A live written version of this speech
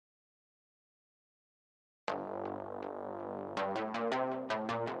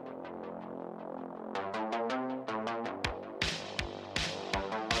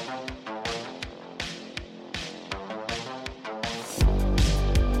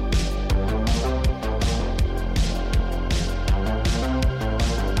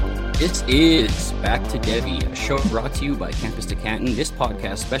This is Back to Devy, a show brought to you by Campus to Canton. This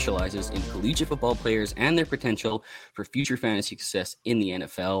podcast specializes in collegiate football players and their potential for future fantasy success in the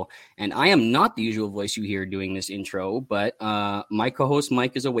NFL. And I am not the usual voice you hear doing this intro, but my co-host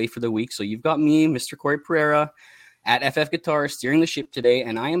Mike is away for the week. So you've got me, Mr. Corey Pereira, at FF Guitar, steering the ship today,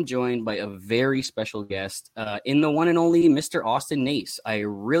 and I am joined by a very special guest in the one and only Mr. Austin Nace. I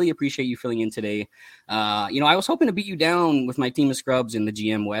really appreciate you filling in today. I was hoping to beat you down with my team of scrubs in the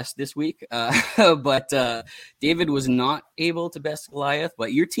GM West this week, but David was not able to best Goliath,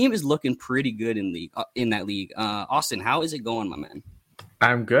 but your team is looking pretty good in that league. Austin, how is it going, my man?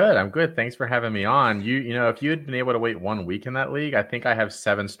 I'm good. Thanks for having me on. You know, if you had been able to wait 1 week in that league, I think I have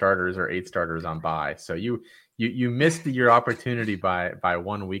 7 starters or 8 starters on bye. So you missed your opportunity by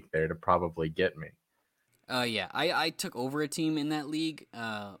 1 week there to probably get me. I took over a team in that league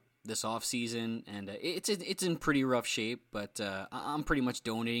this offseason, and it's in pretty rough shape, but I'm pretty much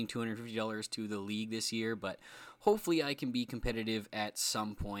donating $250 to the league this year, but hopefully I can be competitive at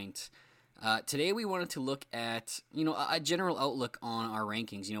some point. Today we wanted to look at, a general outlook on our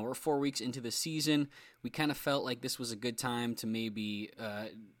rankings. We're 4 weeks into the season. We kind of felt like this was a good time to maybe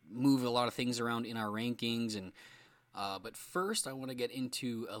move a lot of things around in our rankings. But first I want to get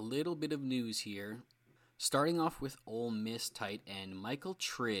into a little bit of news here. Starting off with Ole Miss tight end Michael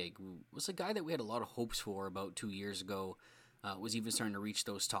Trigg, who was a guy that we had a lot of hopes for about 2 years ago. Was even starting to reach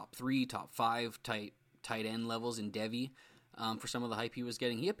those top 3, top 5 tight end levels in Devy. For some of the hype he was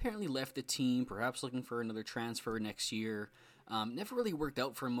getting. He apparently left the team, perhaps looking for another transfer next year. Never really worked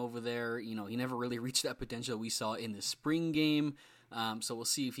out for him over there. He never really reached that potential we saw in the spring game. So we'll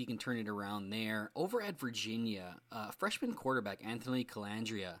see if he can turn it around there. Over at Virginia, freshman quarterback Anthony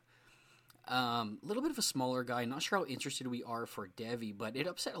Calandria. A little bit of a smaller guy. Not sure how interested we are for Devy, but it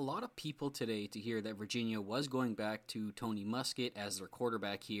upset a lot of people today to hear that Virginia was going back to Tony Muskett as their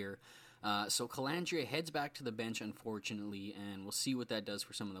quarterback here. So Calandria heads back to the bench, unfortunately, and we'll see what that does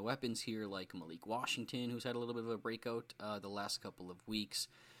for some of the weapons here, like Malik Washington, who's had a little bit of a breakout the last couple of weeks.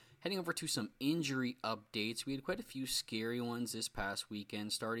 Heading over to some injury updates, we had quite a few scary ones this past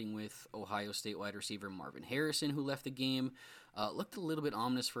weekend, starting with Ohio State wide receiver Marvin Harrison, who left the game. Looked a little bit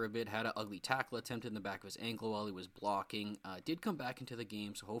ominous for a bit, had an ugly tackle attempt in the back of his ankle while he was blocking. Did come back into the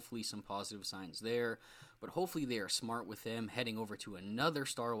game, so hopefully some positive signs there. But hopefully they are smart with him. Heading over to another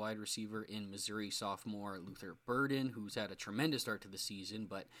star wide receiver in Missouri sophomore Luther Burden, who's had a tremendous start to the season,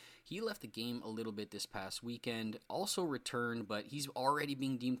 but he left the game a little bit this past weekend. Also returned, but he's already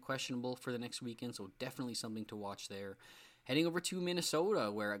being deemed questionable for the next weekend, so definitely something to watch there. Heading over to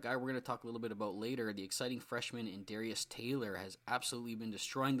Minnesota, where a guy we're going to talk a little bit about later, the exciting freshman in Darius Taylor, has absolutely been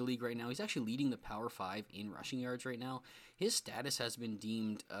destroying the league right now. He's actually leading the Power 5 in rushing yards right now. His status has been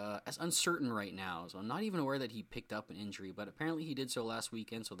deemed as uncertain right now, so I'm not even aware that he picked up an injury, but apparently he did so last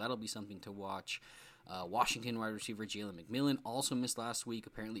weekend, so that'll be something to watch. Washington wide receiver Jalen McMillan also missed last week.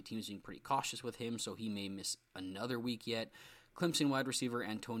 Apparently teams being pretty cautious with him, so he may miss another week yet. Clemson wide receiver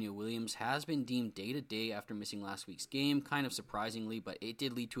Antonio Williams has been deemed day-to-day after missing last week's game, kind of surprisingly, but it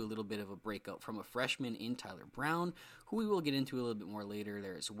did lead to a little bit of a breakout from a freshman in Tyler Brown, who we will get into a little bit more later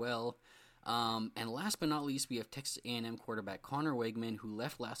there as well. And last but not least, we have Texas A&M quarterback Connor Wegman, who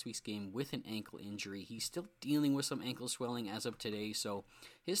left last week's game with an ankle injury. He's still dealing with some ankle swelling as of today, so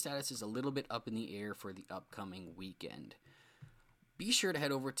his status is a little bit up in the air for the upcoming weekend. Be sure to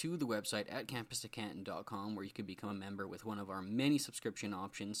head over to the website at campustocanton.com, where you can become a member with one of our many subscription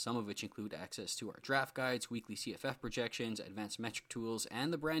options, some of which include access to our draft guides, weekly CFF projections, advanced metric tools,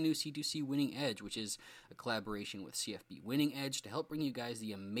 and the brand new C2C Winning Edge, which is a collaboration with CFB Winning Edge to help bring you guys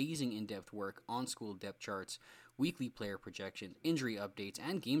the amazing in-depth work on school depth charts, weekly player projections, injury updates,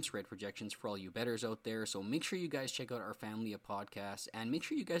 and game spread projections for all you bettors out there. So make sure you guys check out our family of podcasts, and make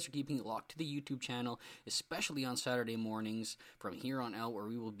sure you guys are keeping it locked to the YouTube channel, especially on Saturday mornings from here on out, where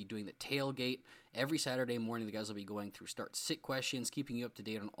we will be doing the tailgate. Every Saturday morning, the guys will be going through start-sit questions, keeping you up to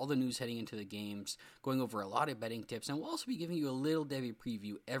date on all the news heading into the games, going over a lot of betting tips, and we'll also be giving you a little Devy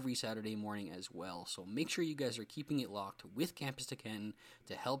preview every Saturday morning as well. So make sure you guys are keeping it locked with Campus to Canton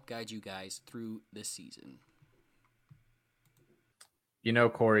to help guide you guys through this season.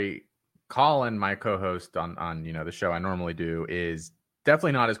 Corey, Colin, my co-host on the show I normally do, is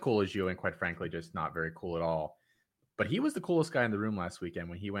definitely not as cool as you, and quite frankly, just not very cool at all. But he was the coolest guy in the room last weekend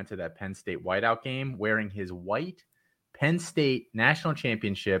when he went to that Penn State whiteout game wearing his white Penn State national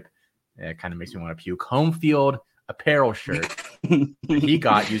championship. It kind of makes me want to puke. Home field apparel shirt he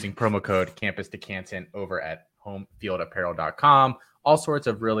got using promo code Campus to Canton over at homefieldapparel.com. All sorts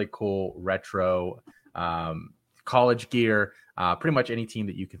of really cool retro college gear. Pretty much any team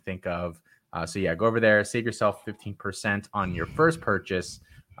that you can think of. So yeah, go over there, save yourself 15% on your first purchase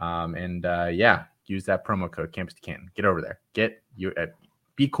Use that promo code Campus to Canton. Get over there.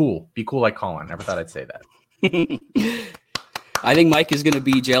 Be cool. Be cool like Colin. Never thought I'd say that. I think Mike is going to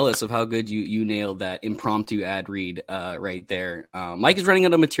be jealous of how good you nailed that impromptu ad read right there. Mike is running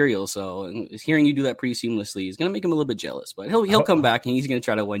out of material, so hearing you do that pretty seamlessly is going to make him a little bit jealous. But he'll come back and he's going to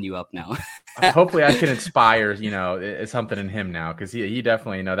try to win you up now. Hopefully, I can inspire something in him now, because he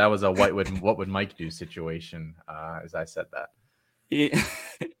definitely that was a what would Mike do situation as I said that. Yeah.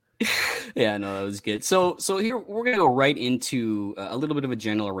 Yeah, no, that was good. So here we're gonna go right into a little bit of a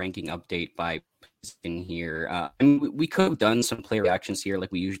general ranking update by position here. We could have done some player reactions here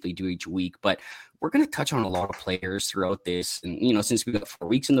like we usually do each week, but we're gonna touch on a lot of players throughout this. And since we got 4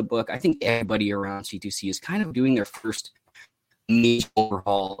 weeks in the book, I think everybody around C2C is kind of doing their first major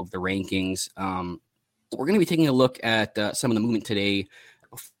overhaul of the rankings. We're gonna be taking a look at some of the movement today.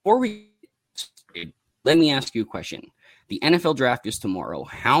 Before we start, let me ask you a question. The NFL draft is tomorrow.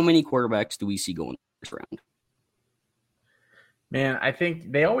 How many quarterbacks do we see going this round? Man, I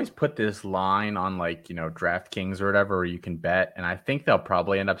think they always put this line on DraftKings or whatever, where you can bet. And I think they'll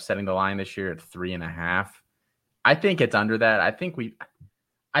probably end up setting the line this year at 3.5. I think it's under that. I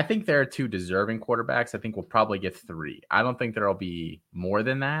think there are 2 deserving quarterbacks. I think we'll probably get 3. I don't think there'll be more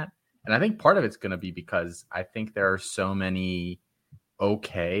than that. And I think part of it's going to be because I think there are so many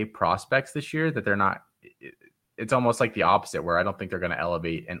okay prospects this year that they're not. It's almost like the opposite, where I don't think they're going to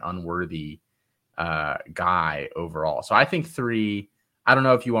elevate an unworthy guy overall. So I think 3. I don't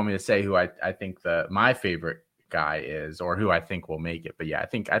know if you want me to say who I think my favorite guy is, or who I think will make it. But yeah, I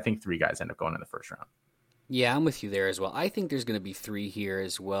think 3 guys end up going in the first round. Yeah, I'm with you there as well. I think there's going to be 3 here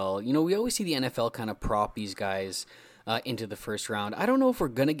as well. We always see the NFL kind of prop these guys into the first round. I don't know if we're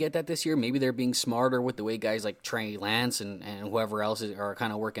going to get that this year. Maybe they're being smarter with the way guys like Trey Lance and whoever else are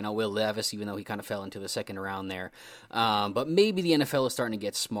kind of working out. Will Levis, even though he kind of fell into the second round there. But maybe the NFL is starting to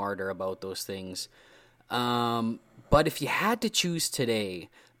get smarter about those things. But if you had to choose today,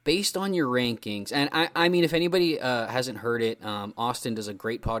 based on your rankings, and I mean, if anybody hasn't heard it, Austin does a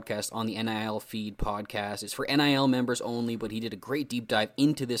great podcast on the NIL Feed podcast. It's for NIL members only, but he did a great deep dive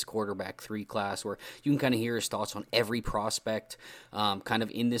into this quarterback 3 class, where you can kind of hear his thoughts on every prospect kind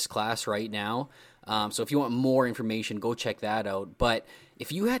of in this class right now. So if you want more information, go check that out. But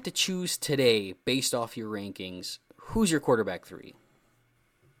if you had to choose today, based off your rankings, who's your quarterback 3?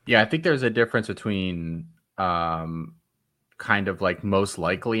 Yeah, I think there's a difference between kind of like most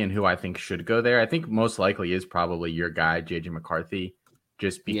likely and who I think should go there. I think most likely is probably your guy, JJ McCarthy,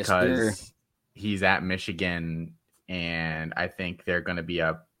 just because he's at Michigan, and I think they're going to be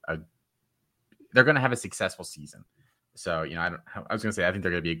they're going to have a successful season. So, I was going to say, I think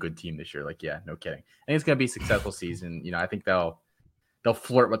they're going to be a good team this year. Like, yeah, no kidding. I think it's going to be a successful season. I think they'll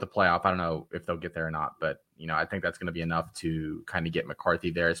flirt with the playoff. I don't know if they'll get there or not, but I think that's going to be enough to kind of get McCarthy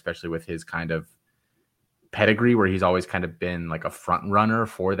there, especially with his kind of pedigree, where he's always kind of been like a front runner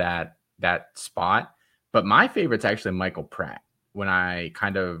for that spot. But my favorite's actually Michael Pratt. When I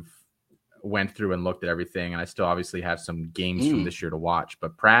kind of went through and looked at everything, and I still obviously have some games from this year to watch,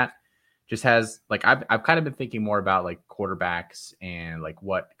 but Pratt just has I've kind of been thinking more about like quarterbacks and like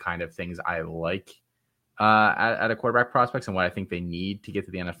what kind of things I like at a quarterback prospects and what I think they need to get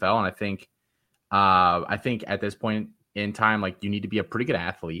to the NFL. And I think at this point in time, like, you need to be a pretty good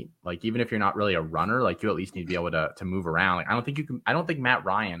athlete. Like, even if you're not really a runner, like, you at least need to be able to move around. Like, I don't think Matt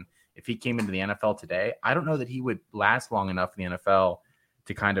Ryan, if he came into the NFL today, I don't know that he would last long enough in the NFL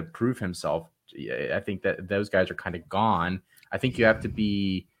to kind of prove himself. I think that those guys are kind of gone. I think you have to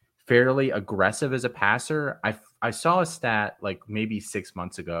be fairly aggressive as a passer. I saw a stat like maybe 6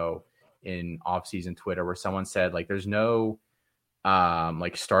 months ago in off-season Twitter where someone said, like, there's no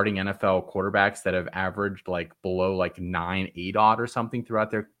like starting NFL quarterbacks that have averaged like below like 9 ADOT or something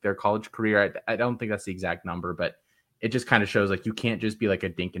throughout their college career. I don't think that's the exact number, but it just kind of shows like you can't just be like a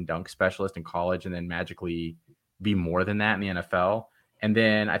dink and dunk specialist in college and then magically be more than that in the NFL. And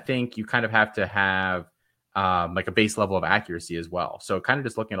then I think you kind of have to have like a base level of accuracy as well. So kind of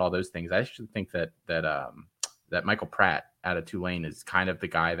just looking at all those things, I actually think that Michael Pratt out of Tulane is kind of the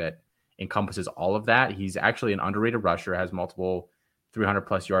guy that encompasses all of that. He's actually an underrated rusher, has multiple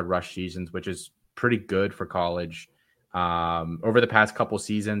 300+ yard rush seasons, which is pretty good for college. Over the past couple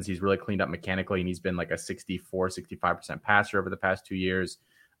seasons, he's really cleaned up mechanically, and he's been like a 65% passer over the past 2 years.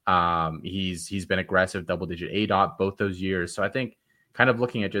 He's been aggressive, double-digit ADOT both those years. So I think kind of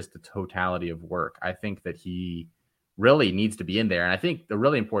looking at just the totality of work, I think that he really needs to be in there. And I think the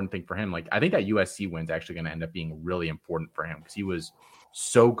really important thing for him, like, I think that USC win's actually going to end up being really important for him because he was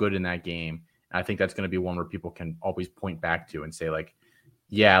so good in that game. And I think that's going to be one where people can always point back to and say, like,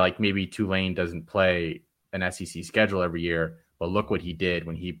 yeah, like maybe Tulane doesn't play an SEC schedule every year, But look what he did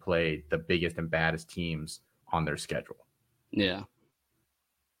when he played the biggest and baddest teams on their schedule. Yeah.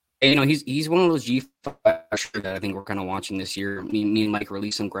 And, he's one of those G5 that I think we're kind of watching this year. Me and Mike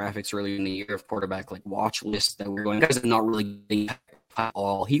released some graphics earlier in the year of quarterback watch lists that we're going. Guys are not really getting at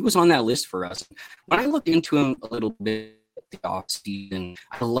all. He was on that list for us. When I looked into him a little bit the offseason,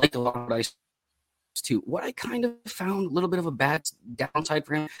 I liked a lot of what I too. What I kind of found a little bit of a bad downside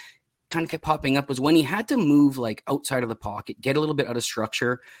for him kind of kept popping up was when he had to move outside of the pocket, get a little bit out of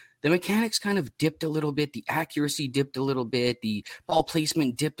structure. The mechanics kind of dipped a little bit. The accuracy dipped a little bit. The ball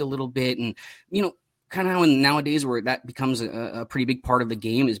placement dipped a little bit. And, kind of how nowadays where that becomes a pretty big part of the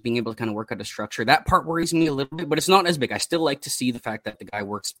game is being able to kind of work out a structure. That part worries me a little bit, but it's not as big. I still like to see the fact that the guy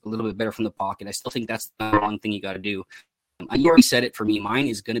works a little bit better from the pocket. I still think that's the one thing you got to do. You already said it for me. Mine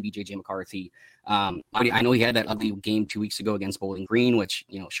is going to be JJ McCarthy. I know he had that ugly game 2 weeks ago against Bowling Green, which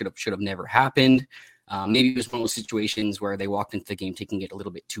should have never happened. Maybe it was one of those situations where they walked into the game taking it a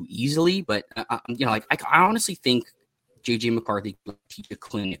little bit too easily. But I honestly think JJ McCarthy will teach a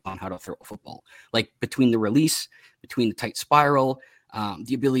clinic on how to throw a football. Between the release, between the tight spiral,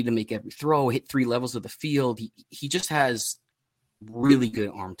 the ability to make every throw, hit 3 levels of the field. He just has really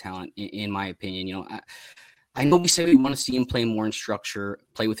good arm talent, in my opinion. I know we said we want to see him play more in structure,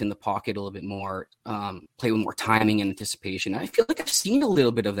 play within the pocket a little bit more, play with more timing and anticipation. I feel like I've seen a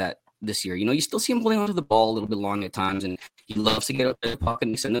little bit of that this year. You still see him playing onto the ball a little bit long at times, and he loves to get up in the pocket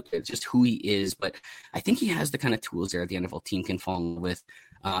and send up. It's just who he is. But I think he has the kind of tools there the NFL team can fall in with,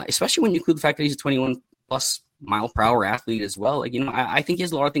 especially when you include the fact that he's a 21-plus mile per hour athlete as well. I think he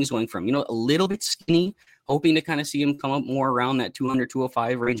has a lot of things going for him. A little bit skinny, hoping to kind of see him come up more around that 200,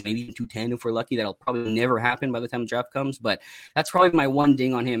 205 range, maybe even 210 if we're lucky. That'll probably never happen by the time the draft comes, but that's probably my one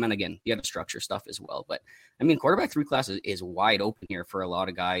ding on him. And again, you got to structure stuff as well. But quarterback 3 class is wide open here for a lot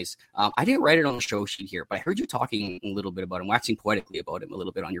of guys. I didn't write it on the show sheet here, but I heard you talking a little bit about him, waxing poetically about him a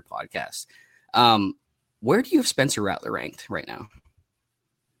little bit on your podcast. Where do you have Spencer Rattler ranked right now?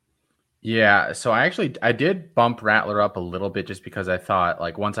 Yeah, so I did bump Rattler up a little bit just because I thought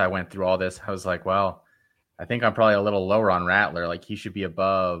once I went through all this, I was like, well, I think I'm probably a little lower on Rattler. He should be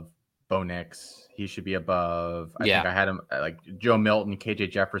above Bo Nix. He should be above. I think I had him Joe Milton,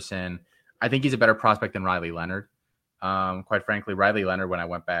 KJ Jefferson. I think he's a better prospect than Riley Leonard. Quite frankly, Riley Leonard, when I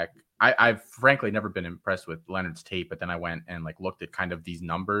went back, I've frankly never been impressed with Leonard's tape, but then I went and looked at kind of these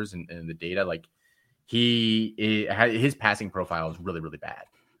numbers and the data. His passing profile is really, really bad.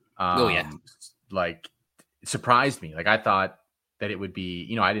 Surprised me. I thought that it would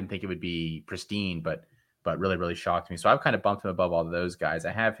be, I didn't think it would be pristine, but really, really shocked me. So I've kind of bumped him above all of those guys.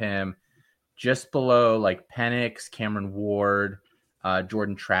 I have him just below Penix, Cameron Ward,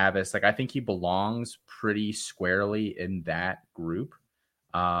 Jordan Travis. I think he belongs pretty squarely in that group.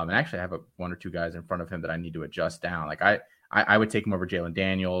 And actually I have one or two guys in front of him that I need to adjust down. I would take him over Jalen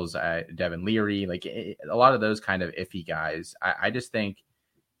Daniels, Devin Leary, a lot of those kind of iffy guys. I just think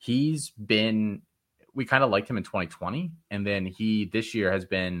we kind of liked him in 2020. And then he this year has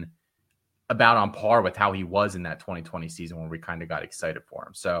been about on par with how he was in that 2020 season when we kind of got excited for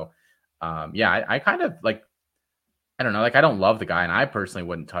him. So I kind of I don't know, I don't love the guy and I personally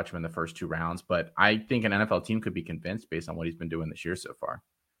wouldn't touch him in the first 2 rounds, but I think an NFL team could be convinced based on what he's been doing this year so far.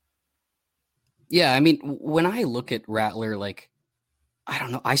 Yeah. When I look at Rattler, I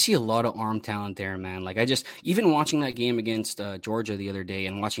don't know, I see a lot of arm talent there, man. Even watching that game against Georgia the other day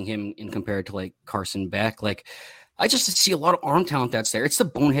and watching him in compared to Carson Beck, I just see a lot of arm talent that's there. It's the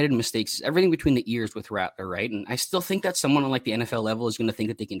boneheaded mistakes, everything between the ears with Rattler, right? And I still think that someone on the NFL level is going to think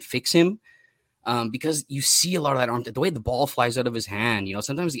that they can fix him because you see a lot of that arm, the way the ball flies out of his hand,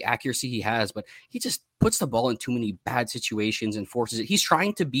 sometimes the accuracy he has, but he just puts the ball in too many bad situations and forces it. He's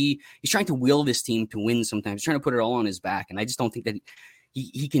trying to will this team to win sometimes. He's trying to put it all on his back. And I just don't think that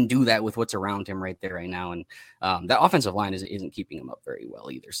he can do that with what's around him right there right now. And that offensive line isn't keeping him up very well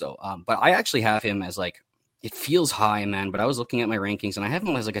either. So, but I actually have him as it feels high, man, but I was looking at my rankings and I have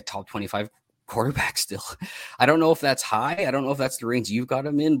him as a top 25 quarterback still. I don't know if that's high. I don't know if that's the range you've got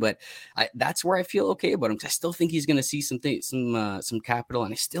him in, but that's where I feel okay about him. I still think he's going to see some capital,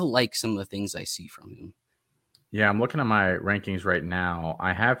 and I still like some of the things I see from him. Yeah, I'm looking at my rankings right now.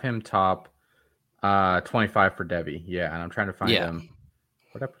 I have him top 25 for Devy. Yeah, and I'm trying to find him.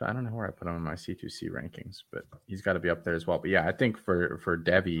 I don't know where I put him in my C2C rankings, but he's got to be up there as well. But yeah, I think for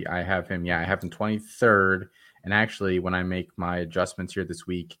Devy, I have him 23rd. And actually, when I make my adjustments here this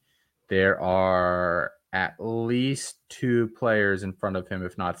week, there are at least 2 players in front of him,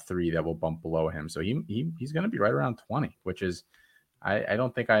 if not 3, that will bump below him. So he's going to be right around 20, which is, I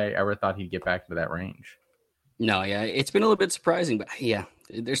don't think I ever thought he'd get back into that range. No, yeah, it's been a little bit surprising, but yeah,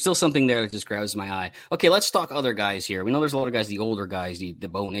 There's still something there that just grabs my eye. Okay, let's talk other guys here. We know there's a lot of guys, the older guys, the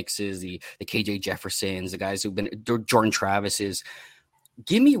Bo Nixes, the KJ Jeffersons, the guys who've been Jordan Travis's.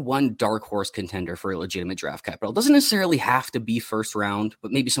 Give me one dark horse contender for a legitimate draft capital. It doesn't necessarily have to be first round,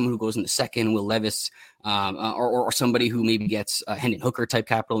 but maybe someone who goes in the second, Will Levis, or somebody who maybe gets Hendon Hooker type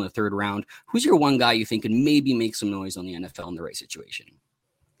capital in the third round. Who's your one guy you think could maybe make some noise on the NFL in the right situation?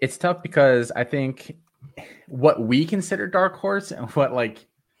 It's tough because I think what we consider dark horse and what like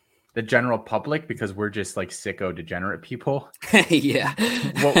the general public, because we're just like sicko degenerate people. Yeah.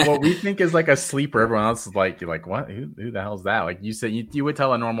 what we think is like a sleeper, everyone else is like, you're like, what? Who the hell is that? Like you said, you would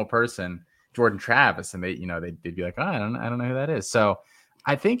tell a normal person Jordan Travis, and they'd be like, oh, I don't know who that is. So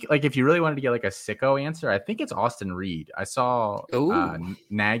I think like if you really wanted to get like a sicko answer, I think it's Austin Reed. I saw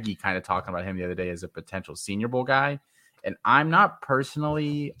Nagy kind of talking about him the other day as a potential Senior Bowl guy, and I'm not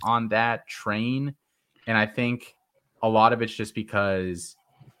personally on that train. And I think a lot of it's just because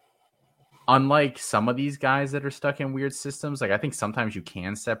unlike some of these guys that are stuck in weird systems, like I think sometimes you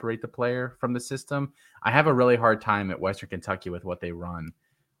can separate the player from the system. I have a really hard time at Western Kentucky with what they run,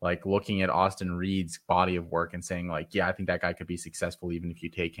 like looking at Austin Reed's body of work and saying like, yeah, I think that guy could be successful even if you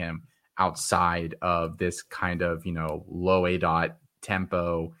take him outside of this kind of, low ADOT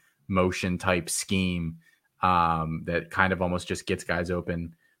tempo motion type scheme that kind of almost just gets guys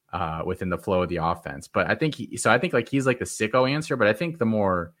open within the flow of the offense. But I think he's like the sicko answer, but I think the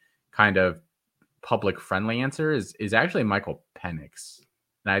more kind of public friendly answer is actually Michael Penix.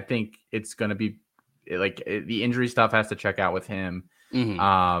 And I think it's going to be like the injury stuff has to check out with him.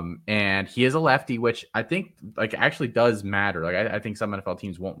 Mm-hmm. And he is a lefty, which I think like actually does matter. Like I think some NFL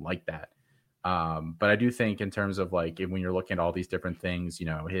teams won't like that. But I do think in terms of like, when you're looking at all these different things,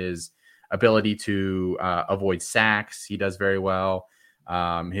 his ability to avoid sacks, he does very well.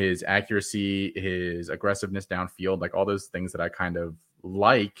 His accuracy, his aggressiveness downfield, like all those things that I kind of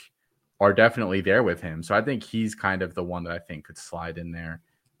like are definitely there with him. So I think he's kind of the one that I think could slide in there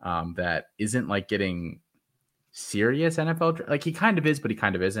that isn't like getting serious NFL. Like he kind of is, but he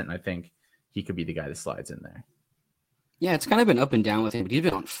kind of isn't. And I think he could be the guy that slides in there. Yeah, it's kind of been up and down with him, but he's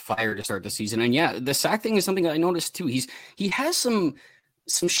been on fire to start the season. And yeah, the sack thing is something that I noticed too. He has some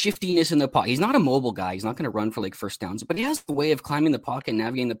shiftiness in the pocket. He's not a mobile guy. He's not going to run for like first downs, but he has the way of climbing the pocket,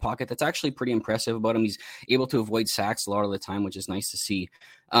 navigating the pocket. That's actually pretty impressive about him. He's able to avoid sacks a lot of the time, which is nice to see.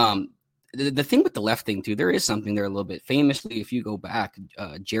 The thing with the left thing too, there is something there a little bit. Famously, if you go back,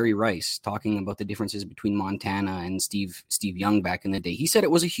 Jerry Rice talking about the differences between Montana and Steve Young back in the day. He said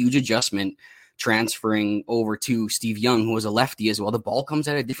it was a huge adjustment transferring over to Steve Young, who was a lefty as well. The ball comes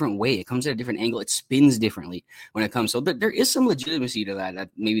at a different way. It comes at a different angle. It spins differently when it comes. So there is some legitimacy to that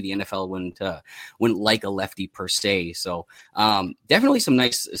maybe the NFL wouldn't like a lefty per se. So definitely some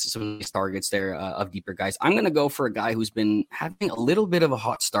nice targets there of deeper guys. I'm going to go for a guy who's been having a little bit of a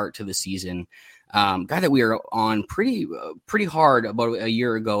hot start to the season. Guy that we are on pretty hard about a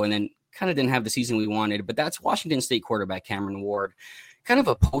year ago and then kind of didn't have the season we wanted, but that's Washington State quarterback Cameron Ward. Kind of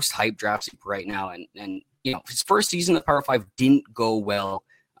a post-hype draft right now. And his first season at Power 5 didn't go well,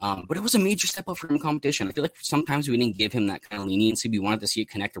 but it was a major step up for him in competition. I feel like sometimes we didn't give him that kind of leniency. We wanted to see it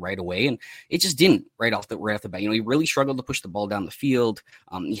connect right away, and it just didn't right off the bat. He really struggled to push the ball down the field.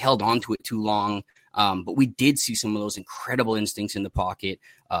 He held on to it too long, but we did see some of those incredible instincts in the pocket,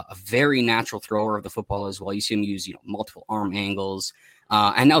 a very natural thrower of the football as well. You see him use multiple arm angles.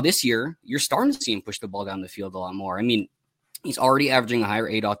 And now this year, you're starting to see him push the ball down the field a lot more. I mean, he's already averaging a higher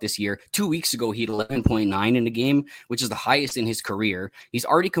ADOT this year. 2 weeks ago, he had 11.9 in the game, which is the highest in his career. He's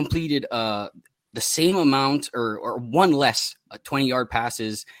already completed the same amount or one less 20-yard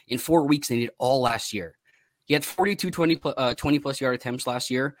passes in 4 weeks than he did all last year. He had 42 20-plus yard attempts last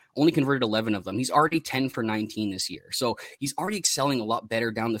year, only converted 11 of them. He's already 10 for 19 this year. So he's already excelling a lot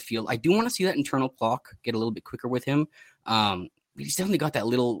better down the field. I do want to see that internal clock get a little bit quicker with him. But he's definitely got that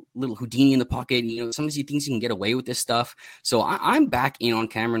little Houdini in the pocket. Sometimes he thinks he can get away with this stuff. So I'm back in on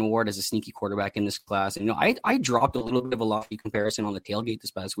Cameron Ward as a sneaky quarterback in this class. And, I dropped a little bit of a lofty comparison on the tailgate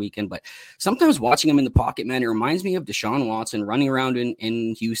this past weekend, but sometimes watching him in the pocket, man, it reminds me of Deshaun Watson running around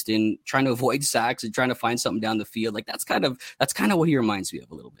in Houston, trying to avoid sacks and trying to find something down the field. Like that's kind of what he reminds me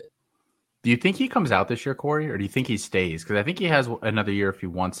of a little bit. Do you think he comes out this year, Corey, or do you think he stays? Because I think he has another year if he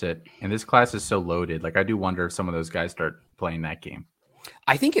wants it. And this class is so loaded. Like, I do wonder if some of those guys start playing that game.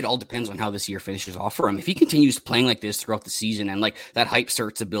 I think it all depends on how this year finishes off for him. If he continues playing like this throughout the season and like that hype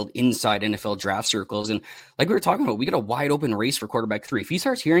starts to build inside NFL draft circles, and like we were talking about, we got a wide open race for quarterback 3. If he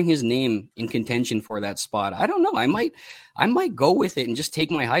starts hearing his name in contention for that spot, I don't know. I might go with it and just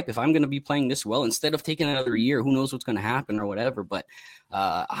take my hype if I'm going to be playing this well instead of taking another year. Who knows what's going to happen or whatever. But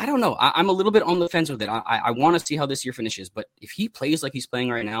I don't know. I'm a little bit on the fence with it. I want to see how this year finishes. But if he plays like he's playing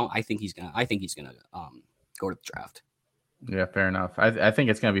right now, I think he's gonna go to the draft. Yeah, fair enough. I think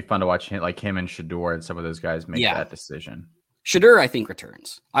it's going to be fun to watch him, like him and Shador and some of those guys make that decision. Shador, I think,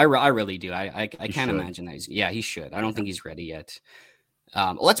 returns. I really do. I can't should. imagine that. He should. I don't think he's ready yet.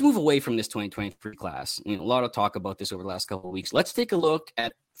 Let's move away from this 2023 class. A lot of talk about this over the last couple of weeks. Let's take a look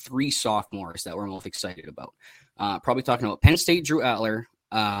at 3 sophomores that we're most excited about. Probably talking about Penn State, Drew Atler,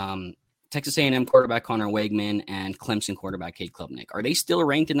 Texas A&M quarterback Connor Wegman, and Clemson quarterback Cade Klubnik. Are they still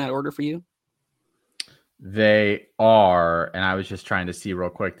ranked in that order for you? They are, and I was just trying to see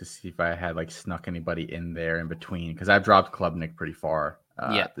real quick to see if I had like snuck anybody in there in between, because I've dropped Klubnik pretty far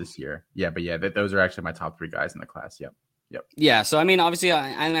this year. Those are actually my top 3 guys in the class. Yep. Yeah, so I mean, obviously,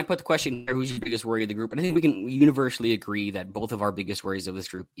 I put the question here: who's your biggest worry of the group? And I think we can universally agree that both of our biggest worries of this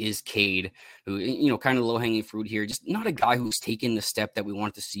group is Cade, who, kind of low hanging fruit here, just not a guy who's taken the step that we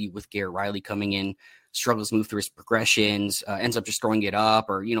wanted to see with Garrett Riley coming in. Struggles to move through his progressions, ends up just throwing it up,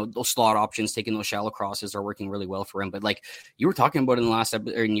 or those slot options, taking those shallow crosses are working really well for him. But like you were talking about in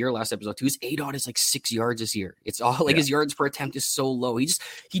your last episode too, his ADOT is like 6 yards this year. It's all like his yards per attempt is so low.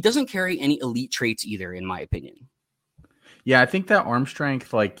 He doesn't carry any elite traits either, in my opinion. Yeah, I think that arm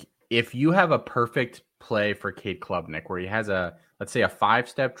strength, like if you have a perfect play for Cade Klubnik where he has let's say a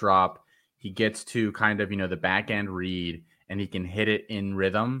 5-step drop, he gets to kind of the back end read and he can hit it in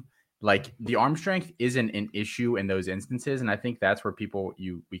rhythm. Like the arm strength isn't an issue in those instances. And I think that's where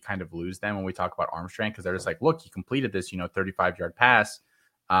we kind of lose them when we talk about arm strength, because they're just like, look, he completed this, 35-yard pass,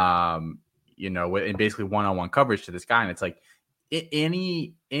 in basically one-on-one coverage to this guy. And it's like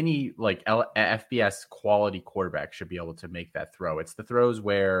any like FBS quality quarterback should be able to make that throw. It's the throws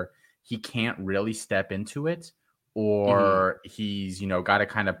where he can't really step into it, or he's, got to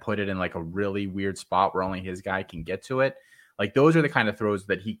kind of put it in like a really weird spot where only his guy can get to it. Like those are the kind of throws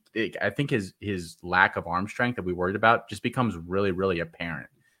that I think his lack of arm strength that we worried about just becomes really, really apparent.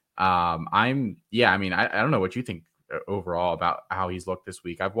 I don't know what you think overall about how he's looked this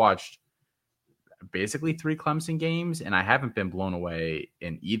week. I've watched basically 3 Clemson games and I haven't been blown away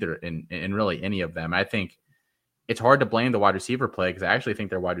in really any of them. I think it's hard to blame the wide receiver play, because I actually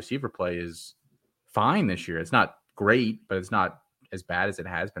think their wide receiver play is fine this year. It's not great, but it's not as bad as it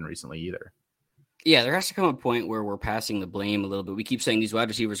has been recently either. Yeah, there has to come a point where we're passing the blame a little bit. We keep saying these wide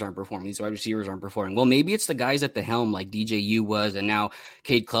receivers aren't performing. Well, maybe it's the guys at the helm like DJU was, and now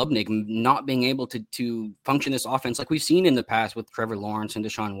Cade Klubnik not being able to function this offense like we've seen in the past with Trevor Lawrence and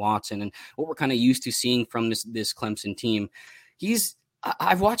Deshaun Watson, and what we're kind of used to seeing from this Clemson team.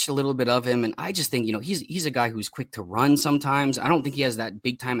 I've watched a little bit of him, and I just think, he's a guy who's quick to run sometimes. I don't think he has that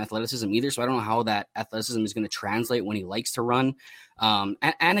big-time athleticism either, so I don't know how that athleticism is going to translate when he likes to run.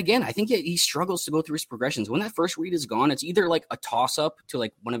 And again, I think he struggles to go through his progressions. When that first read is gone, it's either like a toss-up to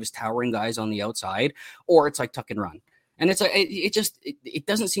like one of his towering guys on the outside, or it's like tuck and run. And it's like it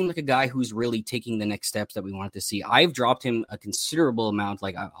doesn't seem like a guy who's really taking the next steps that we wanted to see. I've dropped him a considerable amount.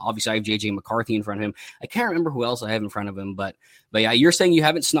 Like obviously I have JJ McCarthy in front of him. I can't remember who else I have in front of him, but yeah, you're saying you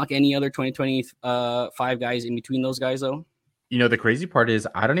haven't snuck any other 2025 guys in between those guys though? The crazy part is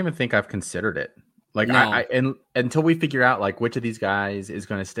I don't even think I've considered it. Like no. and until we figure out like which of these guys is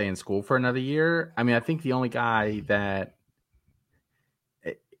going to stay in school for another year. I mean, I think the only guy that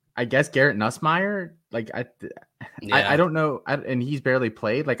I guess Garrett Nussmeier, like I don't know, and he's barely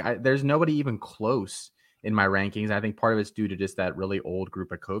played. Like there's nobody even close in my rankings. I think part of it's due to just that really old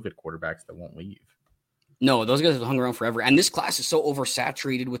group of COVID quarterbacks that won't leave. No, those guys have hung around forever. And this class is so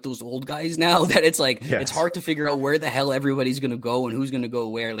oversaturated with those old guys now that it's like, It's hard to figure out where the hell everybody's going to go and who's going to go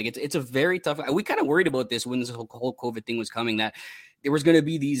where. Like it's a very tough. We kind of worried about this when this whole COVID thing was coming, that there was going to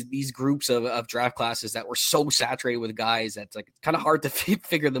be these groups of draft classes that were so saturated with guys that's like kind of hard to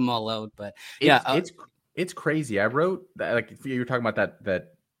figure them all out. But it's crazy. I wrote that, like you were talking about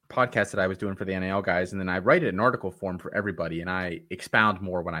that podcast that I was doing for the NAL guys, and then I write it in article form for everybody, and I expound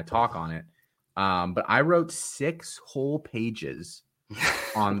more when I talk on it. But I wrote 6 whole pages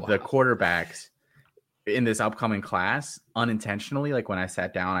on the quarterbacks in this upcoming class unintentionally. Like when I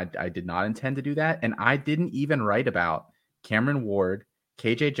sat down, I did not intend to do that. And I didn't even write about Cameron Ward,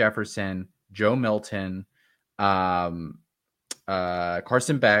 KJ Jefferson, Joe Milton, Carson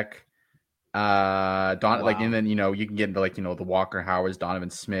Beck, and then, you can get into like, the Walker Howards, Donovan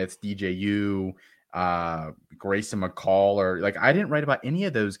Smiths, DJU, Grayson McCall, or like I didn't write about any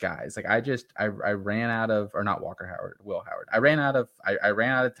of those guys. Like I ran out of, or not Walker Howard, Will Howard. I ran out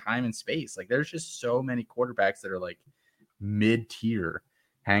of time and space. Like there's just so many quarterbacks that are like mid-tier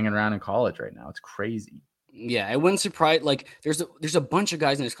hanging around in college right now. It's crazy. Yeah, it wouldn't surprise. Like, there's a bunch of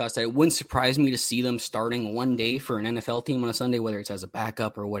guys in this class that it wouldn't surprise me to see them starting one day for an NFL team on a Sunday, whether it's as a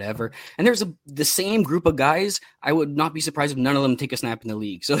backup or whatever. And there's the same group of guys. I would not be surprised if none of them take a snap in the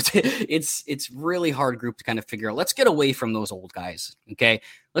league. So it's really hard group to kind of figure out. Let's get away from those old guys. Okay,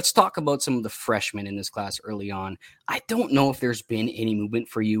 let's talk about some of the freshmen in this class early on. I don't know if there's been any movement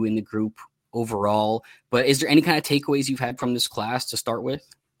for you in the group overall, but is there any kind of takeaways you've had from this class to start with?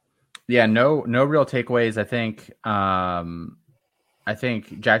 Yeah, no real takeaways. I think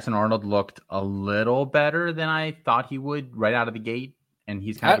Jackson Arnold looked a little better than I thought he would right out of the gate, and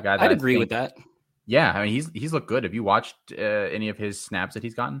he's kind of a guy that I'd agree with that. Yeah, I mean he's looked good. Have you watched any of his snaps that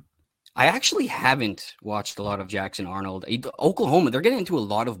he's gotten? I actually haven't watched a lot of Jackson Arnold. Oklahoma, they're getting into a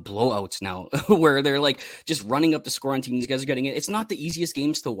lot of blowouts now where they're like just running up the score on team. These guys are getting it. It's not the easiest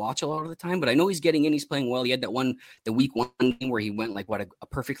games to watch a lot of the time, but I know he's getting in. He's playing well. He had the week 1 game where he went like a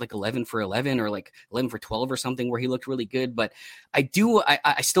perfect like 11 for 11 or like 11 for 12 or something where he looked really good. But I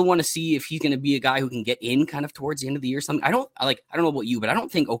still want to see if he's going to be a guy who can get in kind of towards the end of the year or something. I don't know about you, but I don't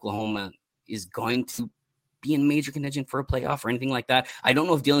think Oklahoma is going to be in major contention for a playoff or anything like that. I don't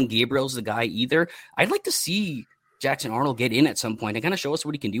know if Dylan Gabriel's the guy either. I'd like to see Jackson Arnold get in at some point and kind of show us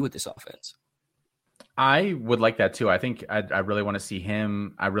what he can do with this offense. I would like that too. I think I really want to see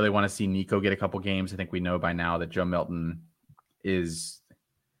him. I really want to see Nico get a couple games. I think we know by now that Joe Milton is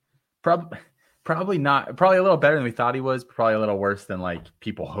probably a little better than we thought he was, probably a little worse than like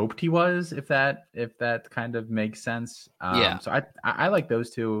people hoped he was, if that kind of makes sense. Yeah. So I like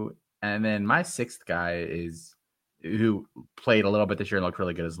those two. And then my sixth guy is who played a little bit this year and looked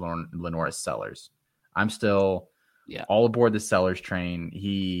really good is Lenoris Sellers. I'm still all aboard the Sellers train.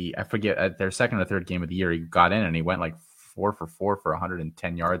 I forget at their second or third game of the year, he got in and he went like 4 for 4 for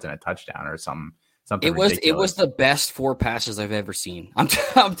 110 yards and a touchdown or something. It was the best 4 passes I've ever seen.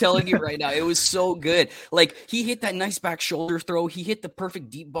 I'm telling you right now, it was so good. Like he hit that nice back shoulder throw. He hit the perfect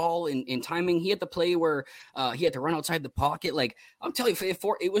deep ball in timing. He had the play where he had to run outside the pocket. Like I'm telling you,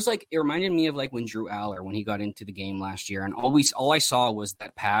 it was like it reminded me of like when Drew Aller when he got into the game last year, and all I saw was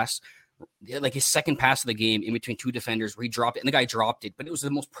that pass. Like his second pass of the game in between 2 defenders where he dropped it and the guy dropped it, but it was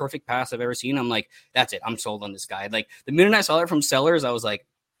the most perfect pass I've ever seen. I'm like, that's it. I'm sold on this guy. Like the minute I saw that from Sellers, I was like,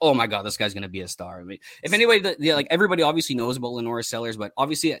 oh my God, this guy's going to be a star. I mean, if anybody, like everybody obviously knows about Lenoris Sellers, but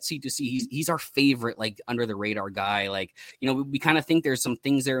obviously at C2C, he's our favorite, like under the radar guy. Like, we kind of think there's some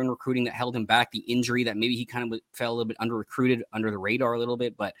things there in recruiting that held him back, the injury that maybe he kind of fell a little bit under recruited under the radar a little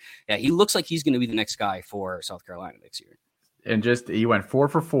bit, but yeah, he looks like he's going to be the next guy for South Carolina next year. And he went 4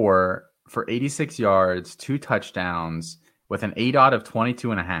 for 4 for 86 yards, 2 touchdowns with an ADOT of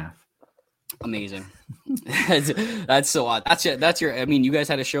 22.5. Amazing. That's so odd. That's your. I mean, you guys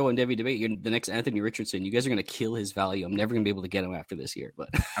had a show on Devy Debate. You're the next Anthony Richardson. You guys are going to kill his value. I'm never going to be able to get him after this year. But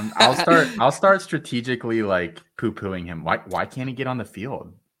I'll start strategically like poo-pooing him. Why can't he get on the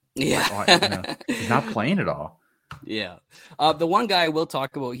field? Yeah, he's not playing at all. Yeah. The one guy we'll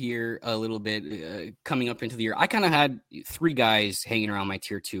talk about here a little bit coming up into the year. I kind of had 3 guys hanging around my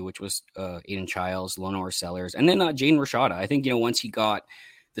tier 2, which was Aiden Childs, Lenoris Sellers, and then Jaden Rashada. I think once he got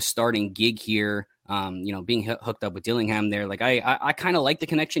the starting gig here, being hooked up with Dillingham there, like I kind of like the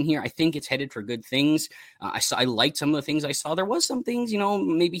connection here. I think it's headed for good things. I liked some of the things I saw. There was some things,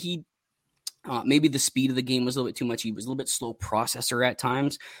 maybe the speed of the game was a little bit too much. He was a little bit slow processor at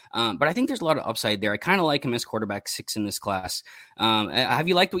times, but I think there's a lot of upside there. I kind of like him as quarterback 6 in this class. Have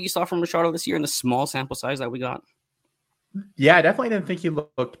you liked what you saw from Rashada this year in the small sample size that we got? Yeah, I definitely didn't think he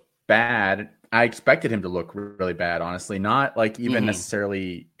looked bad. I expected him to look really bad, honestly. Not like even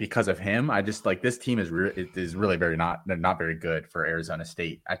necessarily because of him. I just like this team is really very not very good for Arizona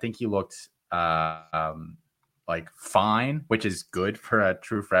State. I think he looked like fine, which is good for a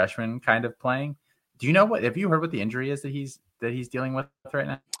true freshman kind of playing. Do you know have you heard what the injury is that he's dealing with right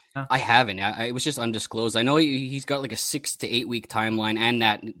now? I haven't. It was just undisclosed. I know he's got like a 6 to 8 week timeline, and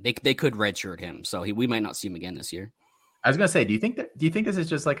that they could redshirt him, so we might not see him again this year. I was gonna say, do you think this is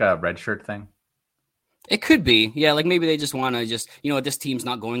just like a redshirt thing? It could be. Yeah, like maybe they just want to this team's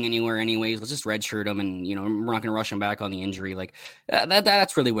not going anywhere anyways. Let's just redshirt him, and we're not going to rush him back on the injury. Like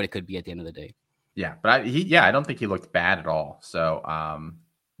that's really what it could be at the end of the day. Yeah, but I don't think he looked bad at all. So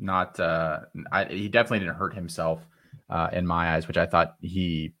he definitely didn't hurt himself in my eyes, which I thought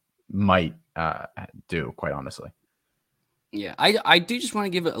he might do, quite honestly. Yeah, I do just want to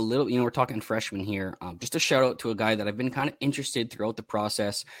give it a little, we're talking freshman here. Just a shout out to a guy that I've been kind of interested throughout the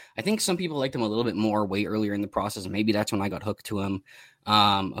process. I think some people liked him a little bit more way earlier in the process. Maybe that's when I got hooked to him.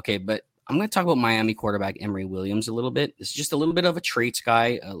 Okay, but I'm going to talk about Miami quarterback Emory Williams a little bit. This is just a little bit of a traits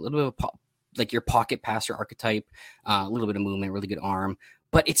guy, a little bit of like your pocket passer archetype, a little bit of movement, really good arm.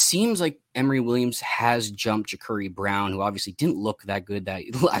 But it seems like Emory Williams has jumped Ja'Cory Brown, who obviously didn't look that good that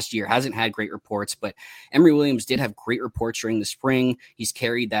last year, hasn't had great reports, but Emory Williams did have great reports during the spring. He's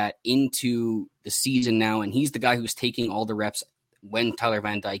carried that into the season now, and he's the guy who's taking all the reps when Tyler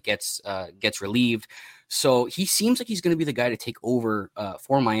Van Dyke gets relieved. So he seems like he's going to be the guy to take over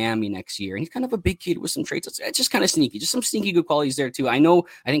for Miami next year. And he's kind of a big kid with some traits. It's just kind of sneaky, just some sneaky good qualities there too. I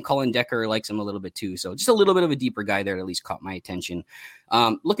think Colin Decker likes him a little bit too. So just a little bit of a deeper guy there that at least caught my attention.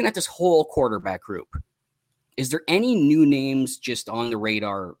 Looking at this whole quarterback group, is there any new names just on the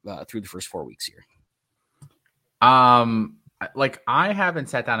radar through the first 4 weeks here? Like I haven't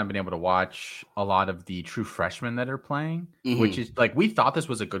sat down and been able to watch a lot of the true freshmen that are playing, which is like, we thought this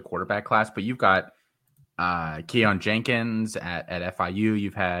was a good quarterback class, but you've got Keon Jenkins at FIU.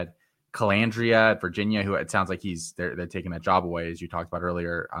 You've had Calandria at Virginia, who it sounds like they're taking that job away, as you talked about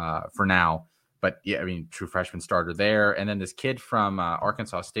earlier, for now. But yeah, I mean, true freshman starter there. And then this kid from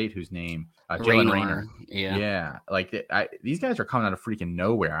Arkansas State, whose name, Jalen Raynor. Yeah. Like these guys are coming out of freaking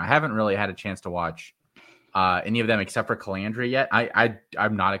nowhere. I haven't really had a chance to watch any of them except for Calandria yet.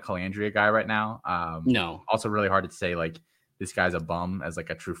 I'm not a Calandria guy right now. No. Also really hard to say, like, this guy's a bum as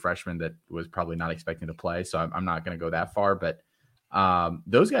like a true freshman that was probably not expecting to play. So I'm not going to go that far, but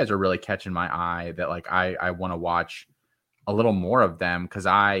those guys are really catching my eye that like, I want to watch a little more of them, because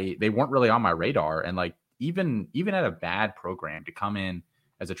they weren't really on my radar. And like, even at a bad program, to come in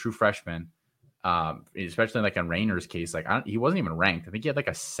as a true freshman, especially like in Raynor's case, like he wasn't even ranked. I think he had like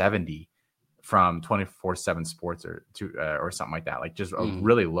a 70 from 24/7 Sports or something like that. Like just a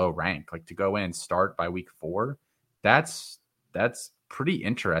really low rank, like to go in and start by week 4. That's pretty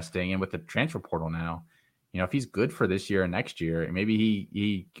interesting. And with the transfer portal now, if he's good for this year and next year, maybe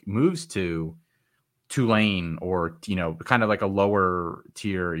he moves to Tulane or, kind of like a lower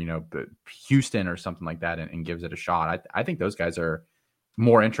tier, Houston or something like that, and gives it a shot. I think those guys are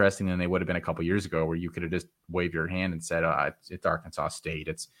more interesting than they would have been a couple years ago, where you could have just waved your hand and said, it's Arkansas State,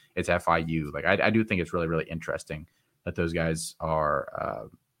 it's FIU. Like I do think it's really, really interesting that those guys are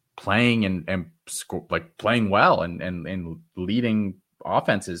playing and playing well and leading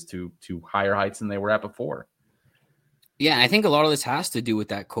offenses to higher heights than they were at before. Yeah, I think a lot of this has to do with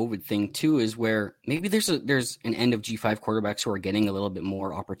that COVID thing too, is where maybe there's an end of G5 quarterbacks who are getting a little bit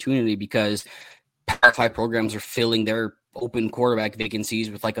more opportunity because Power 5 programs are filling their open quarterback vacancies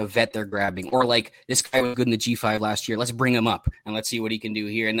with like a vet they're grabbing, or like this guy was good in the G5 last year, let's bring him up and let's see what he can do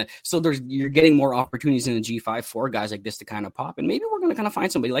here. And so you're getting more opportunities in the G5 for guys like this to kind of pop, and maybe we're going to kind of find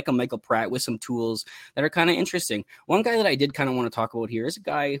somebody like a Michael Pratt with some tools that are kind of interesting. One guy that I did kind of want to talk about here is a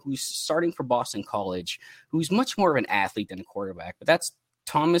guy who's starting for Boston College, who's much more of an athlete than a quarterback, but that's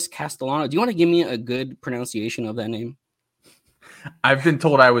Thomas Castellano. Do you want to give me a good pronunciation of that name? I've been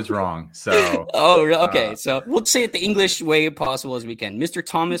told I was wrong. So, okay. So we'll say it the English way possible as we can. Mr.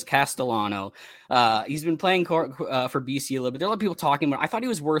 Thomas Castellano. He's been playing for BC a little bit. There are a lot of people talking about. I thought he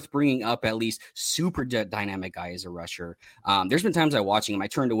was worth bringing up at least. Super dynamic guy as a rusher. There's been times I watching him, I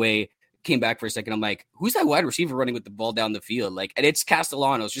turned away, came back for a second. I'm like, who's that wide receiver running with the ball down the field? Like, and it's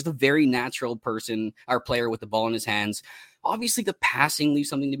Castellano. It's just a very natural person, our player with the ball in his hands. Obviously, the passing leaves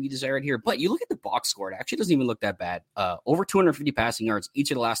something to be desired here, but you look at the box score, it actually doesn't even look that bad. Over 250 passing yards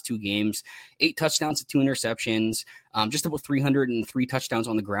each of the last 2 games, 8 touchdowns to 2 interceptions, just about 303 touchdowns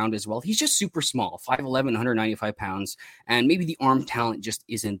on the ground as well. He's just super small, 5'11", 195 pounds, and maybe the arm talent just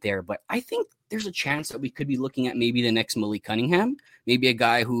isn't there. But I think there's a chance that we could be looking at maybe the next Malik Cunningham, maybe a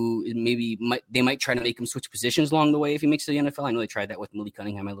guy who they might try to make him switch positions along the way if he makes it to the NFL. I know they tried that with Malik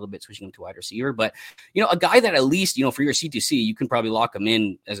Cunningham a little bit, switching him to wide receiver. But, a guy that at least, for your C2C, you can probably lock him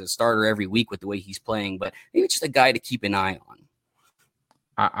in as a starter every week with the way he's playing. But maybe just a guy to keep an eye on.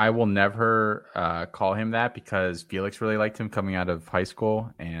 I will never call him that because Felix really liked him coming out of high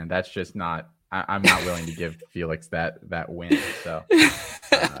school, and that's just not. I'm not willing to give Felix that win. So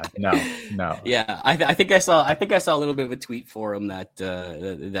no. Yeah, I think I saw a little bit of a tweet for him that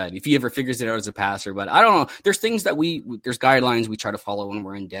if he ever figures it out as a passer, but I don't know. There's things that there's guidelines we try to follow when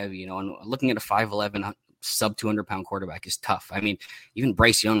we're in Devy, and looking at a 5'11" sub 200-pound quarterback is tough. I mean, even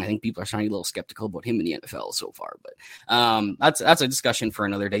Bryce Young, I think people are starting to get a little skeptical about him in the NFL so far, but that's a discussion for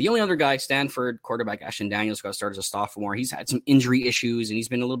another day. The only other guy, Stanford quarterback Ashton Daniels, got started as a sophomore. He's had some injury issues and he's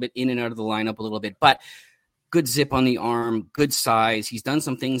been a little bit in and out of the lineup a little bit, but good zip on the arm, good size. He's done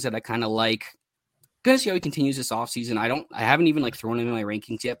some things that I kind of like. Gonna see how he continues this offseason. I haven't even like thrown him in my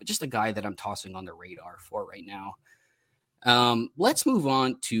rankings yet, but just a guy that I'm tossing on the radar for right now. Let's move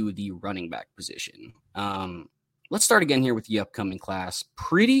on to the running back position. Let's start again here with the upcoming class.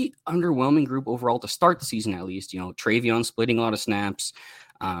 Pretty underwhelming group overall to start the season, at least. Travion splitting a lot of snaps.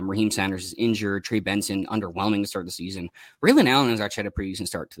 Raheem Sanders is injured. Trey Benson underwhelming to start the season. Braylon Allen has actually had a pretty decent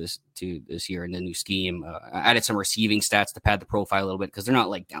start to this year in the new scheme. Added some receiving stats to pad the profile a little bit because they're not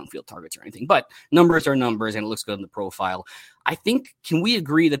like downfield targets or anything, but numbers are numbers and it looks good in the profile. I think, can we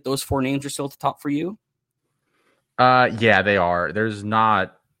agree that those 4 names are still at the top for you? Yeah, they are. There's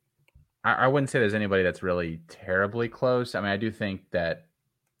not. I wouldn't say there's anybody that's really terribly close. I mean, I do think that.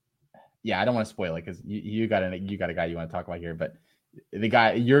 Yeah, I don't want to spoil it because you got a guy you want to talk about here, but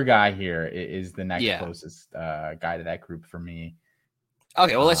your guy here is the next closest guy to that group for me.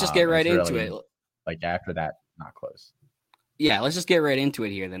 Okay, well, let's just get right into it. Like after that, not close. Yeah, let's just get right into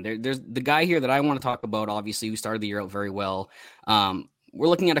it here then. There's the guy here that I want to talk about, obviously, who started the year out very well. We're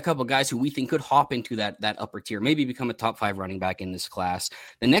looking at a couple of guys who we think could hop into that upper tier, maybe become a top 5 running back in this class.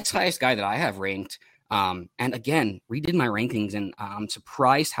 The next highest guy that I have ranked, and again, redid my rankings, and I'm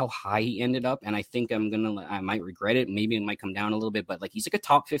surprised how high he ended up. And I think I might regret it. Maybe it might come down a little bit, but like he's like a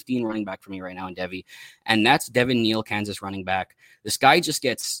top 15 running back for me right now in Devy. And that's Devin Neal, Kansas running back. This guy just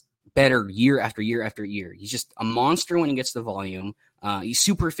gets better year after year after year. He's just a monster when he gets the volume. He's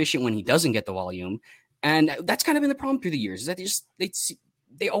super efficient when he doesn't get the volume. And that's kind of been the problem through the years, is that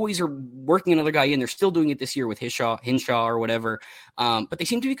they always are working another guy in. They're still doing it this year with Hinshaw or whatever. But they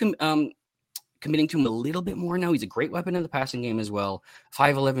seem to be committing to him a little bit more now. He's a great weapon in the passing game as well.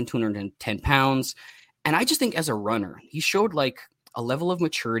 5'11", 210 pounds. And I just think as a runner, he showed like a level of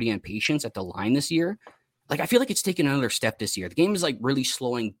maturity and patience at the line this year. Like, I feel like it's taken another step this year. The game is like really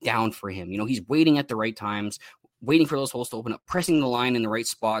slowing down for him. He's waiting at the right times, waiting for those holes to open up, pressing the line in the right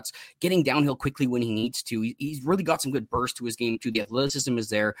spots, getting downhill quickly when he needs to. He's really got some good burst to his game too. The athleticism is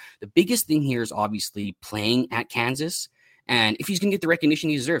there. The biggest thing here is obviously playing at Kansas. And if he's going to get the recognition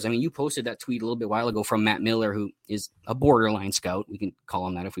he deserves, I mean, you posted that tweet a little bit while ago from Matt Miller, who is a borderline scout. We can call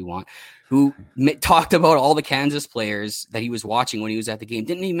him that if we want, who talked about all the Kansas players that he was watching when he was at the game.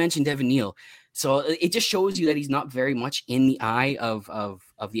 Didn't he mention Devin Neal? So it just shows you that he's not very much in the eye of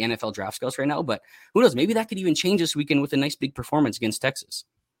the NFL draft scouts right now. But who knows? Maybe that could even change this weekend with a nice big performance against Texas.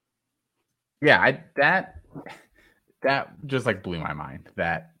 Yeah, that just like blew my mind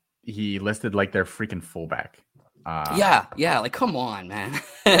that he listed like their freaking fullback. Yeah, like come on, man.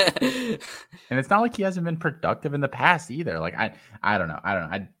 And it's not like he hasn't been productive in the past either. Like I don't know.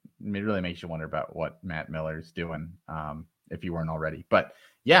 It really makes you wonder about what Matt Miller's doing, if you weren't already. But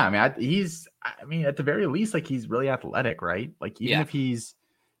yeah, I mean, at the very least, like he's really athletic, right? Like even if he's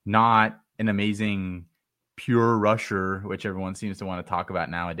not an amazing pure rusher, which everyone seems to want to talk about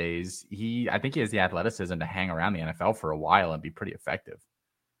nowadays, I think he has the athleticism to hang around the NFL for a while and be pretty effective.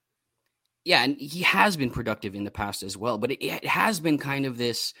 Yeah, and he has been productive in the past as well, but it has been kind of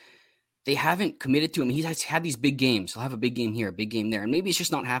this, they haven't committed to him. He has had these big games. He'll have a big game here, a big game there. And maybe it's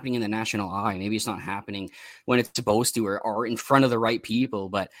just not happening in the national eye. Maybe it's not happening when it's supposed to or in front of the right people.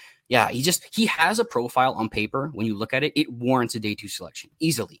 But yeah, he has a profile on paper. When you look at it, it warrants a day 2 selection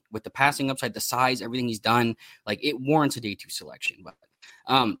easily with the passing upside, the size, everything he's done. Like it warrants a day 2 selection. But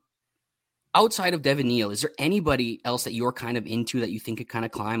outside of Devin Neal, is there anybody else that you're kind of into that you think could kind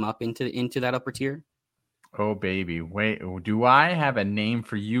of climb up into that upper tier? Oh, baby. Wait, do I have a name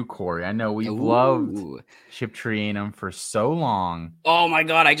for you, Corey? I know we've loved Chip Trianum for so long. Oh, my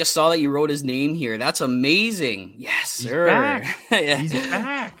God. I just saw that you wrote his name here. That's amazing. Yes, sir. He's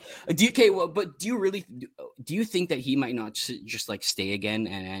back. Do you think that he might not just like stay again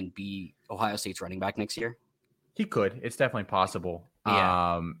and be Ohio State's running back next year? He could. It's definitely possible.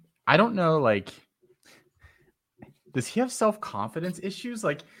 Yeah. I don't know, like, does he have self-confidence issues?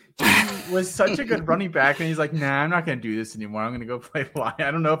 Like, he was such a good running back, and he's like, nah, I'm not going to do this anymore. I'm going to go play line.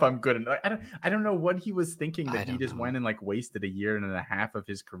 I don't know if I'm good enough. I don't know what he was thinking that he just went and, like, wasted 1.5 years of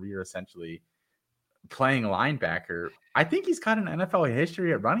his career, essentially, playing linebacker. I think he's got an NFL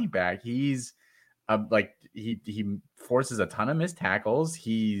history at running back. He's, he forces a ton of missed tackles.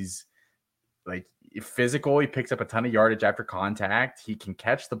 He's, like, physical. He picks up a ton of yardage after contact. He can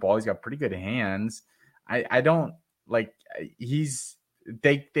catch the ball. He's got pretty good hands. I don't like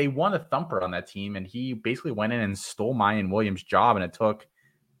they won a thumper on that team, and he basically went in and stole Mayan Williams' job, and it took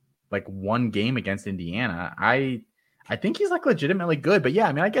like 1 game against Indiana. I think he's like legitimately good, but yeah,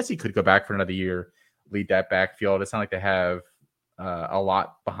 I mean, I guess he could go back for another year, lead that backfield. It's not like they have a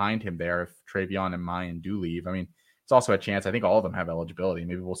lot behind him there if Travion and Mayan do leave. I mean, it's also a chance. I think all of them have eligibility.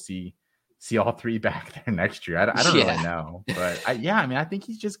 Maybe we'll see see all three back there next year. I don't really know, but I think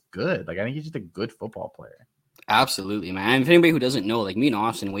he's just good. Like, I think he's just a good football player. Absolutely, man. And if anybody who doesn't know, like me and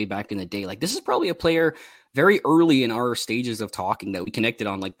Austin way back in the day, like this is probably a player very early in our stages of talking that we connected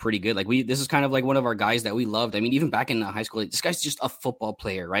on like pretty good. Like this is kind of like one of our guys that we loved. I mean, even back in high school, like, this guy's just a football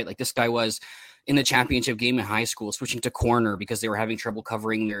player, right? Like this guy was in the championship game in high school, switching to corner because they were having trouble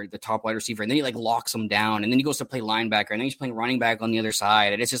covering the top wide receiver. And then he like locks them down. And then he goes to play linebacker. And then he's playing running back on the other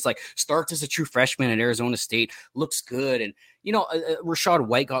side. And it's just like starts as a true freshman at Arizona State, looks good. And, Rachaad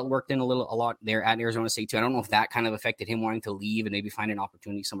White got worked in a lot there at Arizona State too. I don't know if that kind of affected him wanting to leave and maybe find an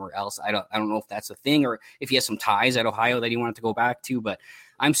opportunity somewhere else. I don't know if that's a thing or if he has some ties at Ohio that he wanted to go back to, but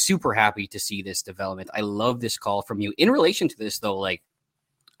I'm super happy to see this development. I love this call from you. In relation to this though, like,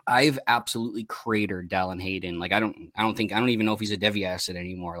 I've absolutely cratered Dallin Hayden. Like I don't even know if he's a Devy asset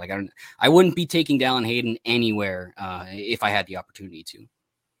anymore. Like I wouldn't be taking Dallin Hayden anywhere if I had the opportunity to.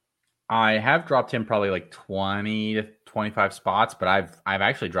 I have dropped him probably like 20 to 25 spots, but I've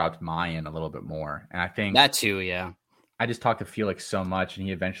actually dropped Mayan a little bit more. And I think that too, yeah. I just talked to Felix so much and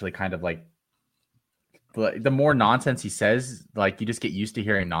he eventually kind of like the more nonsense he says, like you just get used to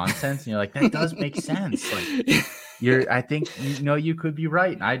hearing nonsense and you're like, that does make sense. Like I think you could be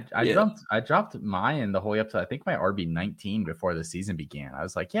right. And I dropped Mayan the whole way up to I think my RB 19 before the season began. I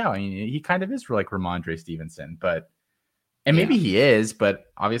was like, yeah, I mean, he kind of is like Ramondre Stevenson, and maybe he is, but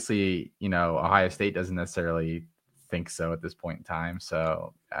obviously, Ohio State doesn't necessarily think so at this point in time.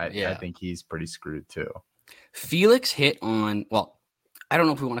 So I think he's pretty screwed too. Felix hit on, well, I don't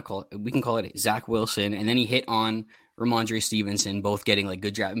know if we can call it Zach Wilson. And then he hit on Ramondre Stevenson, both getting like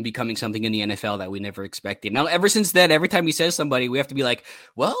good draft and becoming something in the NFL that we never expected. Now, ever since then, every time he says somebody, we have to be like,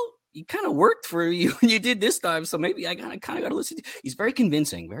 well, you kind of worked for you when you did this time. So maybe I kind of got to listen to. He's very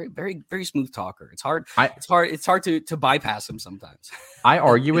convincing, very, very, very smooth talker. It's hard to bypass him sometimes. I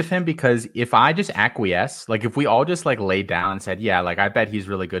argue with him because if I just acquiesce, like if we all just like laid down and said, yeah, like I bet he's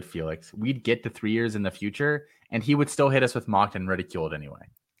really good, Felix, we'd get to 3 years in the future and he would still hit us with mocked and ridiculed anyway.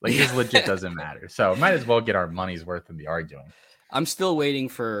 Like this legit doesn't matter. So might as well get our money's worth in the arguing. I'm still waiting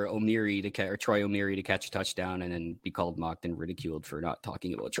for Troy O'Meary to catch a touchdown and then be called mocked and ridiculed for not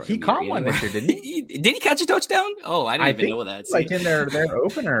talking about Troy. He caught one this year, didn't he? Did he catch a touchdown? Oh, I didn't even know that. Like in their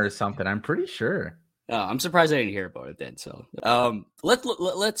opener or something. I'm pretty sure. I'm surprised I didn't hear about it then. So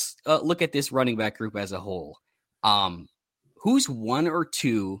let's look at this running back group as a whole. Who's one or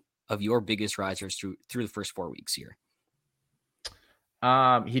two of your biggest risers through the first 4 weeks here?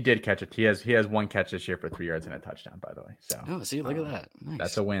 He did catch it. He has one catch this year for 3 yards and a touchdown, by the way. So see, look at that. Nice.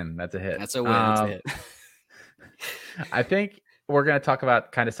 That's a win. That's a hit. That's a hit. I think we're going to talk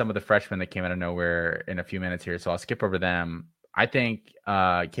about kind of some of the freshmen that came out of nowhere in a few minutes here. So I'll skip over them. I think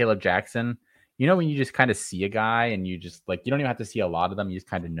Caleb Jackson, when you just kind of see a guy and you just like, you don't even have to see a lot of them. You just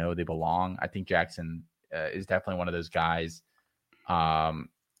kind of know they belong. I think Jackson is definitely one of those guys.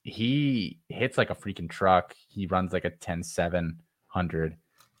 He hits like a freaking truck. He runs like a 10-7. 100.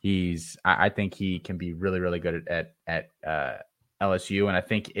 I think he can be really, really good at LSU. And I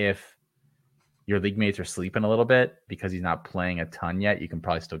think if your league mates are sleeping a little bit because he's not playing a ton yet, you can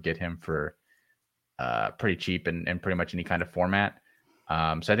probably still get him for pretty cheap and pretty much any kind of format.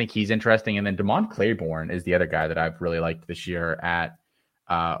 So I think he's interesting. And then Damon Claiborne is the other guy that I've really liked this year at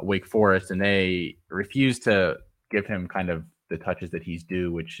Wake Forest. And they refuse to give him kind of the touches that he's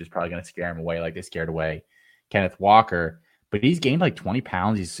due, which is probably going to scare him away like they scared away Kenneth Walker. But he's gained like 20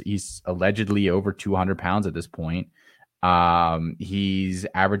 pounds. He's allegedly over 200 pounds at this point. He's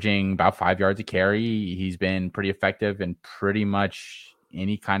averaging about 5 yards a carry. He's been pretty effective in pretty much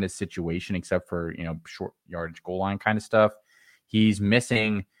any kind of situation except for, short yardage goal line kind of stuff. He's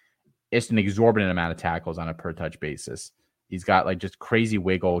missing an exorbitant amount of tackles on a per touch basis. He's got like just crazy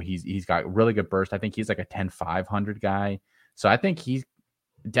wiggle. He's got really good burst. I think he's like a 10-500 guy. So I think he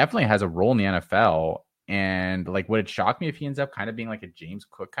definitely has a role in the NFL. And like, would it shock me if he ends up kind of being like a James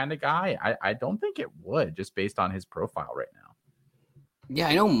Cook kind of guy? I don't think it would, just based on his profile right now. Yeah,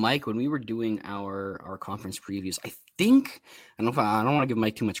 I know, Mike, when we were doing our conference previews, I don't want to give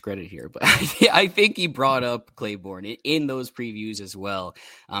Mike too much credit here, but I think he brought up Claiborne in those previews as well,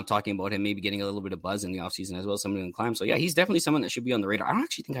 talking about him maybe getting a little bit of buzz in the offseason as well, someone in climb. So yeah, he's definitely someone that should be on the radar. I don't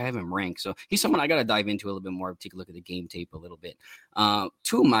actually think I have him ranked, so he's someone I got to dive into a little bit more, take a look at the game tape a little bit.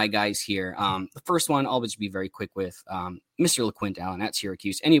 Two of my guys here. The first one I'll just be very quick with. Mr. LeQuint Allen at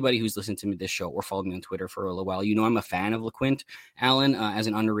Syracuse. Anybody who's listened to this show or followed me on Twitter for a little while, I'm a fan of LeQuint Allen as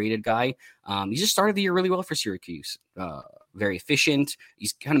an underrated guy. He just started the year really well for Syracuse. Very efficient.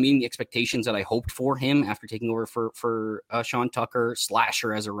 He's kind of meeting the expectations that I hoped for him after taking over for Sean Tucker.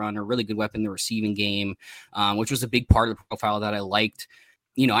 Slasher as a runner, really good weapon in the receiving game, which was a big part of the profile that I liked.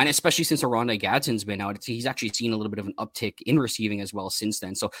 and especially since Oronde Gadsden's been out, he's actually seen a little bit of an uptick in receiving as well since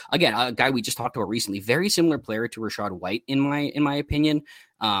then. So again, a guy we just talked about recently, very similar player to Rachaad White in my opinion.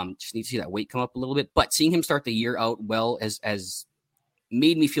 Just need to see that weight come up a little bit, but seeing him start the year out well as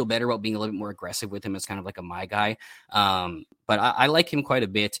made me feel better about being a little bit more aggressive with him as kind of like a my guy. But I like him quite a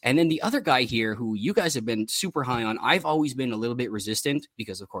bit. And then the other guy here who you guys have been super high on, I've always been a little bit resistant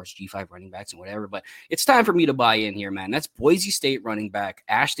because, of course, G5 running backs and whatever. But it's time for me to buy in here, man. That's Boise State running back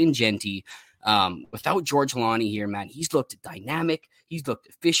Ashton Genty. Without George Lonnie here, man, he's looked dynamic. He's looked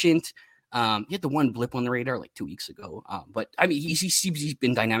efficient. He had the one blip on the radar like 2 weeks ago. But I mean, he's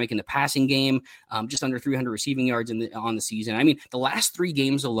been dynamic in the passing game, just under 300 receiving yards on the season. I mean, the last 3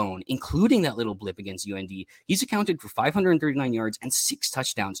 games alone, including that little blip against UND, he's accounted for 539 yards and 6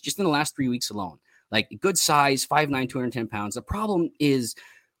 touchdowns just in the last 3 weeks alone. Like, good size, 5'9", 210 pounds. The problem is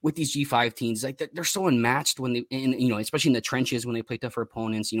with these G5 teams, like they're so unmatched when they, especially in the trenches when they play tougher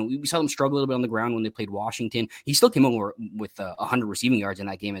opponents. We saw them struggle a little bit on the ground when they played Washington. He still came over with 100 receiving yards in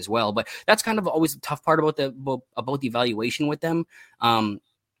that game as well. But that's kind of always the tough part about the evaluation with them.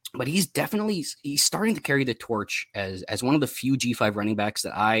 But he's starting to carry the torch as one of the few G5 running backs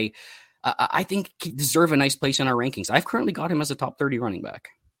that I think deserve a nice place in our rankings. I've currently got him as a top 30 running back.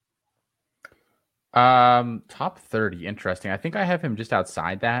 Top 30. Interesting. I think I have him just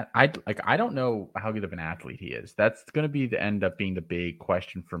outside that. I don't know how good of an athlete he is. That's going to be end up being the big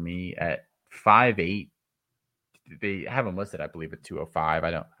question for me at 5'8". They have him listed, I believe, at 205.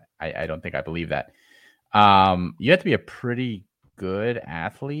 I don't think I believe that. You have to be a pretty good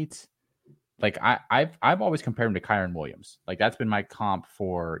athlete. Like I've always compared him to Kyron Williams. Like that's been my comp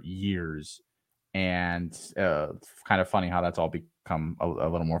for years. And kind of funny how that's all become a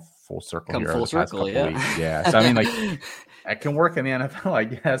little more full circle here. Full circle, yeah. Weeks. Yeah. So I mean, like, it can work in the NFL, I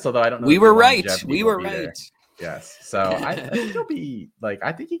guess. Although I don't know. We were right. Yes. So I think he'll be like.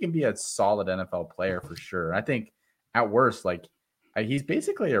 I think he can be a solid NFL player for sure. I think at worst, like, he's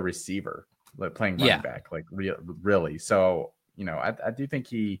basically a receiver, like playing running back, like really. So I do think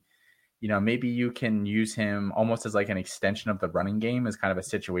he. Maybe you can use him almost as like an extension of the running game as kind of a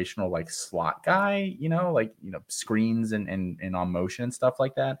situational like slot guy, screens and on motion and stuff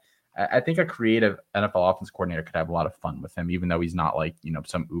like that. I think a creative NFL offense coordinator could have a lot of fun with him, even though he's not like,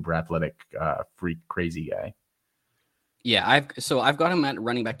 some uber athletic, freak crazy guy. Yeah, I've got him at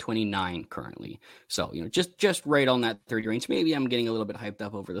running back 29 currently. So, just right on that 30 range. Maybe I'm getting a little bit hyped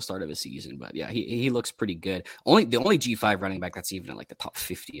up over the start of the season, but yeah, he looks pretty good. The only G5 running back that's even in like the top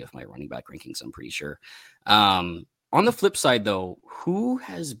 50 of my running back rankings, I'm pretty sure. On the flip side though, who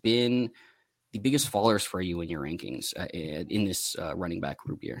has been the biggest fallers for you in your rankings in this running back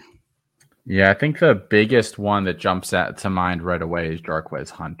group here? Yeah, I think the biggest one that jumps to mind right away is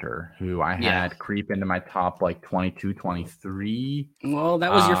Jarquez Hunter, who I had creep into my top like 22, 23. Well,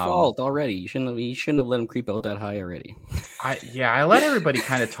 that was your fault already. You shouldn't have let him creep out that high already. I let everybody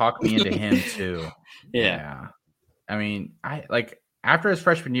kind of talk me into him too. Yeah. I mean, after his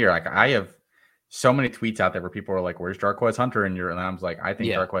freshman year, like I have so many tweets out there where people are like, "Where's Jarquez Hunter?" And I was like, "I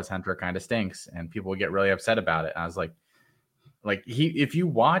think Jarquez Hunter kind of stinks," and people would get really upset about it. And I was like. If you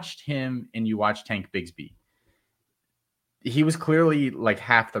watched him and you watched Tank Bigsby, he was clearly like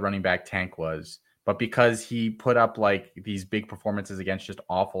half the running back Tank was, but because he put up like these big performances against just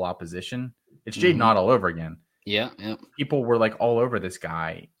awful opposition, it's Jaden Ott all over again. Yeah. People were like all over this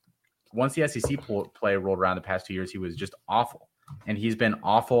guy. Once the SEC play rolled around the past 2 years, he was just awful. And he's been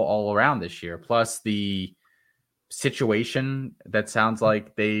awful all around this year. Plus the situation that sounds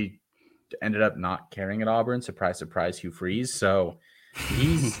like they ended up not carrying at Auburn. Surprise, surprise, Hugh Freeze. So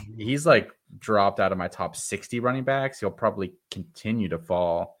he's like dropped out of my top 60 running backs. He'll probably continue to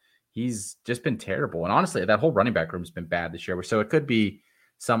fall. He's just been terrible. And honestly, that whole running back room has been bad this year. So it could be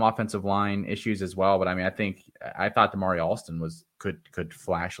some offensive line issues as well. But I mean, I thought Damari Alston could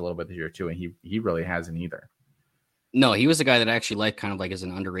flash a little bit this year too. And he really hasn't either. No, he was a guy that I actually liked kind of like as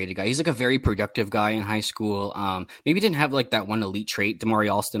an underrated guy. He's like a very productive guy in high school. Maybe didn't have like that one elite trait,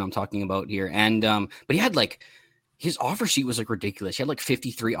 Damari Alston I'm talking about here. And but he had like his offer sheet was like ridiculous. He had like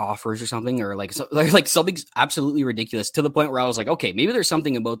 53 offers or something, or like something absolutely ridiculous to the point where I was like, okay, maybe there's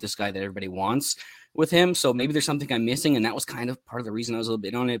something about this guy that everybody wants with him. So maybe there's something I'm missing. And that was kind of part of the reason I was a little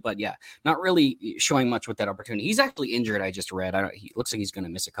bit on it. But yeah, not really showing much with that opportunity. He's actually injured. I just read. He looks like he's going to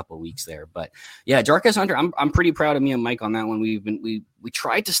miss a couple of weeks there. But yeah, Jarquez Hunter, I'm pretty proud of me and Mike on that one. We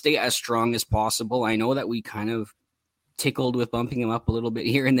tried to stay as strong as possible. I know that we kind of tickled with bumping him up a little bit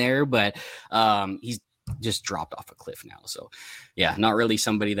here and there, but he's just dropped off a cliff now. So yeah, not really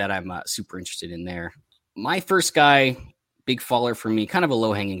somebody that I'm super interested in there. My first guy, big faller for me, kind of a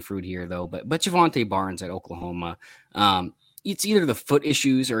low-hanging fruit here, though. But Javonte Barnes at Oklahoma. it's either the foot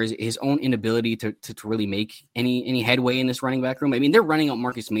issues or his own inability to really make any headway in this running back room. I mean, they're running out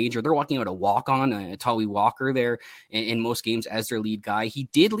Marcus Major. They're walking out a walk-on, a Tawi Walker there in most games as their lead guy. He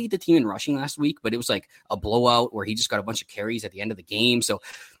did lead the team in rushing last week, but it was like a blowout where he just got a bunch of carries at the end of the game. So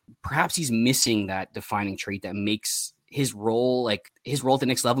perhaps he's missing that defining trait that makes his role at the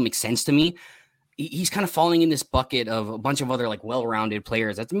next level make sense to me. He's kind of falling in this bucket of a bunch of other like well-rounded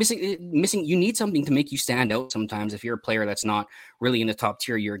players that's missing. You need something to make you stand out sometimes. If you're a player that's not really in the top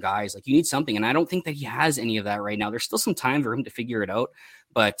tier of your guys, like you need something. And I don't think that he has any of that right now. There's still some time for him to figure it out,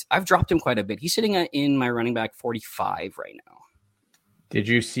 but I've dropped him quite a bit. He's sitting in my running back 45 right now. Did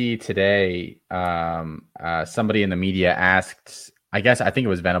you see today, somebody in the media asked, I think it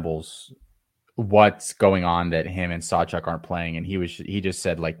was Venables, what's going on that him and Sawchuk aren't playing. And he just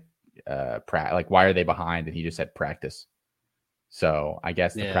said like why are they behind? And he just said practice. So I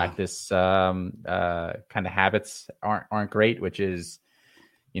guess the practice kind of habits aren't great, which is,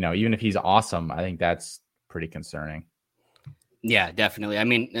 even if he's awesome, I think that's pretty concerning. Yeah, definitely. I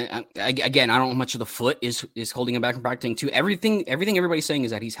mean, again, I don't know how much of the foot is holding him back from practicing too. Everything everybody's saying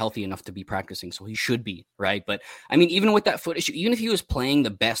is that he's healthy enough to be practicing, so he should be, right? But I mean, even with that foot issue, even if he was playing the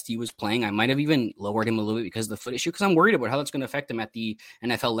best he was playing, I might have even lowered him a little bit because of the foot issue, because I'm worried about how that's going to affect him at the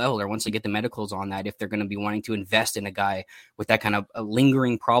NFL level, or once they get the medicals on that, if they're going to be wanting to invest in a guy with that kind of a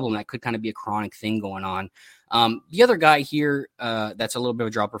lingering problem that could kind of be a chronic thing going on. The other guy here that's a little bit of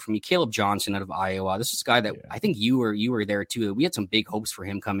a dropper for me, Caleb Johnson out of Iowa. This is a guy that I think you were there too. We had some big hopes for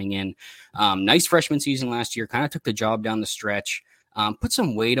him coming in. Nice freshman season last year, kind of took the job down the stretch, put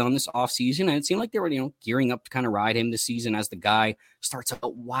some weight on this offseason, and it seemed like they were gearing up to kind of ride him this season as the guy starts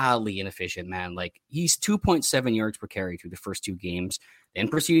out wildly inefficient, man. Like he's 2.7 yards per carry through the first 2 games, then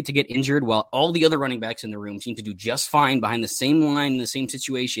proceeded to get injured while all the other running backs in the room seem to do just fine behind the same line in the same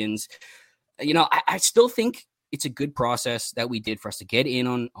situations. I still think it's a good process that we did for us to get in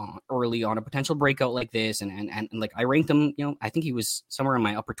on early on a potential breakout like this. And like I ranked him, I think he was somewhere in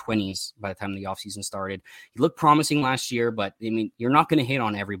my upper 20s by the time the offseason started. He looked promising last year, but I mean, you're not going to hit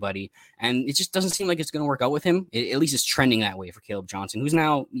on everybody. And it just doesn't seem like it's going to work out with him. At least it's trending that way for Caleb Johnson,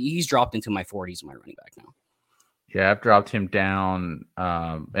 he's dropped into my 40s in my running back now. Yeah, I've dropped him down.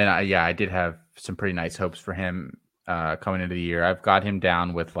 I did have some pretty nice hopes for him coming into the year. I've got him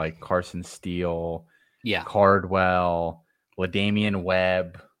down with like Carson Steele, Cardwell, LaDamian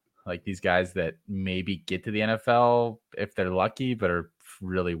Webb, like these guys that maybe get to the NFL if they're lucky, but are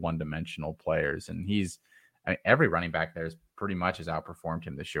really one-dimensional players. And every running back there is pretty much has outperformed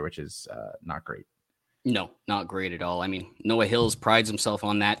him this year, which is not great. No, not great at all. I mean, Noah Hills prides himself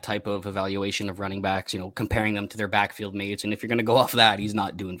on that type of evaluation of running backs, comparing them to their backfield mates. And if you're going to go off that, he's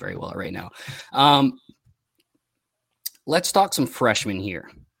not doing very well right now. Let's talk some freshmen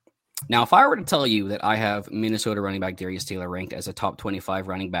here. Now, if I were to tell you that I have Minnesota running back Darius Taylor ranked as a top 25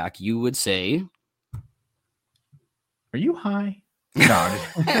 running back, you would say, "Are you high?" No,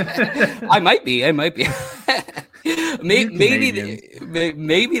 I might be.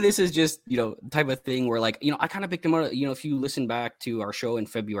 Maybe this is just type of thing where I kind of picked him out. If you listen back to our show in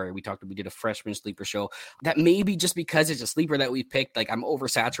February, we did a freshman sleeper show. That maybe just because it's a sleeper that we picked, I'm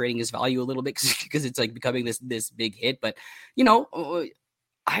oversaturating his value a little bit because it's becoming this big hit. But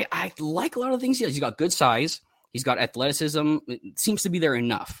I like a lot of things. He's got good size. He's got athleticism. It seems to be there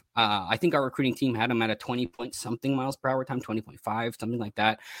enough. I think our recruiting team had him at a 20-point-something miles per hour time, 20.5, something like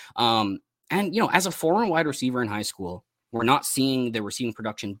that. And, as a former wide receiver in high school, we're not seeing the receiving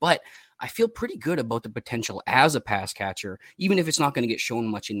production, but I feel pretty good about the potential as a pass catcher, even if it's not going to get shown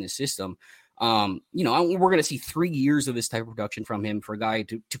much in this system. We're going to see 3 years of this type of production from him for a guy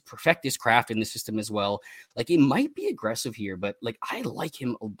to perfect his craft in the system as well. It might be aggressive here, but I like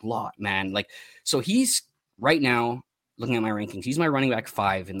him a lot, man. So he's right now looking at my rankings. He's my running back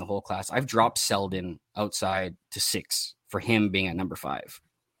 5 in the whole class. I've dropped Selden outside to 6 for him being at number 5.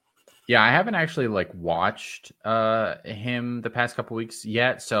 Yeah, I haven't actually watched him the past couple weeks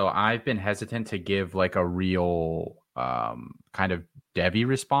yet. So I've been hesitant to give a real kind of Devy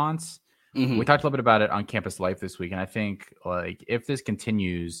response. Mm-hmm. We talked a little bit about it on Campus Life this week, and I think if this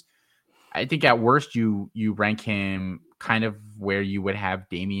continues, I think at worst you rank him kind of where you would have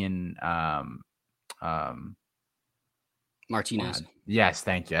Damian Martinez. Yes,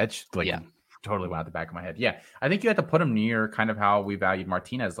 thank you. That's totally went out the back of my head. Yeah, I think you have to put him near kind of how we valued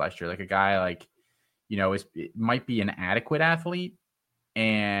Martinez last year, a guy it might be an adequate athlete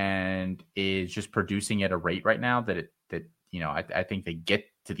and is just producing at a rate right now that I think they get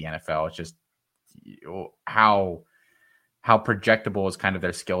to the NFL. It's just how projectable is kind of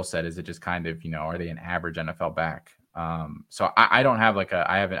their skill set. Is it just kind of, are they an average NFL back? So I don't have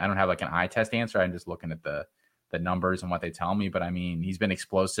I don't have an eye test answer. I'm just looking at the the numbers and what they tell me, but I mean, he's been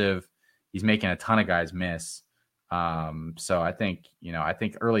explosive. He's making a ton of guys miss. So I think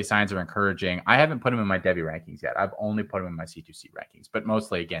early signs are encouraging. I haven't put him in my Devy rankings yet. I've only put him in my C2C rankings, but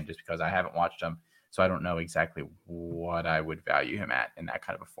mostly again, just because I haven't watched him. So I don't know exactly what I would value him at in that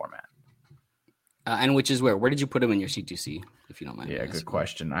kind of a format. And which is where did you put him in your C2C, if you don't mind? Yeah, good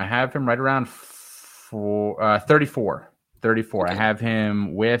question. I have him right around 34. Okay. I have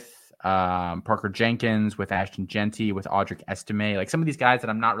him with Parker Jenkins, with Ashton Genty, with Audric Estime, like some of these guys that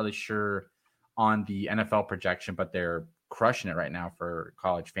I'm not really sure on the NFL projection, but they're crushing it right now for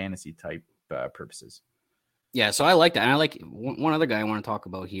college fantasy type purposes. Yeah, so I like that. And I like one other guy I want to talk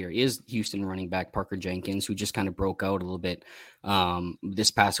about here is Houston running back Parker Jenkins, who just kind of broke out a little bit this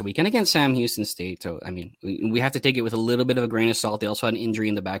past weekend against Sam Houston State. So, I mean, we have to take it with a little bit of a grain of salt. They also had an injury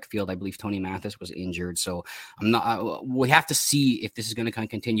in the backfield. I believe Tony Mathis was injured. So we have to see if this is going to kind of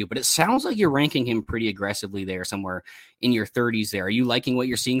continue. But it sounds like you're ranking him pretty aggressively there, somewhere in your 30s there. Are you liking what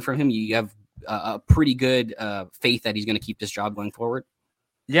you're seeing from him? You have a pretty good faith that he's going to keep this job going forward?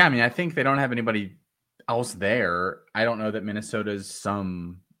 Yeah, I mean, I think they don't have anybody else there. I don't know that Minnesota's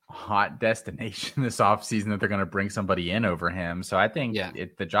some hot destination this offseason that they're going to bring somebody in over him. So I think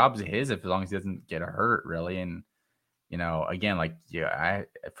the job's his as long as he doesn't get hurt, really. And, again,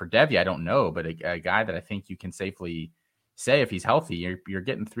 for Devy, I don't know, but a guy that I think you can safely say if he's healthy, you're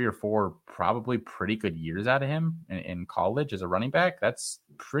getting 3 or 4 probably pretty good years out of him in college as a running back. That's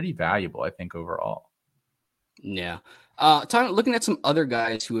pretty valuable, I think, overall. Yeah. Looking at some other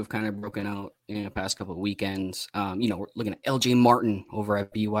guys who have kind of broken out in the past couple of weekends. We're looking at LJ Martin over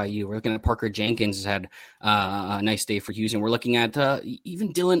at BYU. We're looking at Parker Jenkins has had a nice day for Houston. We're looking at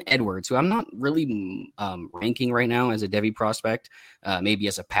even Dylan Edwards, who I'm not really ranking right now as a Devy prospect. Maybe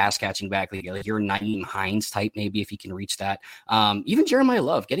as a pass catching back, like your Naeem Hines type, maybe if he can reach that. Even Jeremiah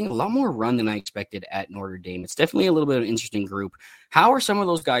Love getting a lot more run than I expected at Notre Dame. It's definitely a little bit of an interesting group. How are some of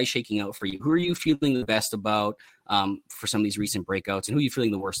those guys shaking out for you? Who are you feeling the best about for some of these recent breakouts, and who are you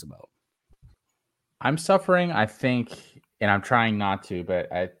feeling the worst about? I'm suffering, I think, and I'm trying not to, but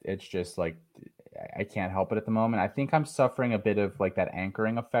it's just like I can't help it at the moment. I think I'm suffering a bit of like that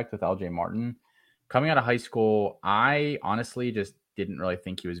anchoring effect with LJ Martin. Coming out of high school, I honestly just didn't really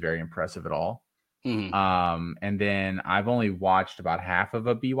think he was very impressive at all. Mm-hmm. And then I've only watched about half of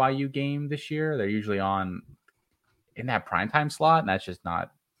a BYU game this year. They're usually on in that primetime slot, and that's just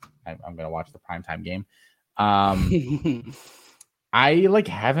not – I'm going to watch the primetime game. I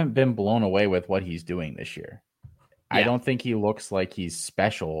haven't been blown away with what he's doing this year. Yeah. I don't think he looks like he's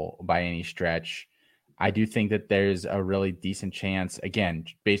special by any stretch. I do think that there's a really decent chance, again,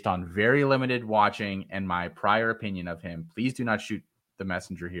 based on very limited watching and my prior opinion of him, please do not shoot the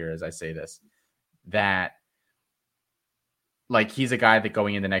messenger here as I say this, that he's a guy that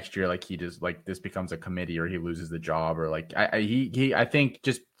going into next year, he just this becomes a committee or he loses the job or I think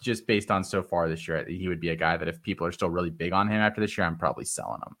just based on so far this year, he would be a guy that if people are still really big on him after this year, I'm probably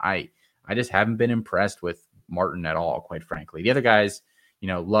selling him. I just haven't been impressed with Martin at all, quite frankly. The other guys,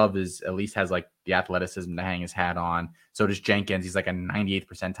 Love at least has the athleticism to hang his hat on. So does Jenkins. He's a 98th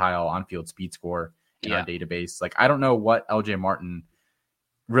percentile on-field speed score in our database. I don't know what LJ Martin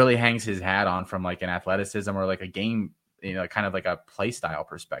really hangs his hat on from an athleticism or a game, kind of a play style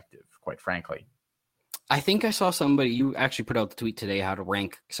perspective, quite frankly. I think I saw somebody, you actually put out the tweet today, how to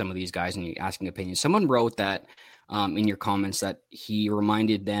rank some of these guys and you're asking opinions. Someone wrote that in your comments that he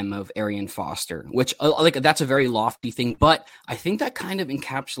reminded them of Arian Foster, which that's a very lofty thing, but I think that kind of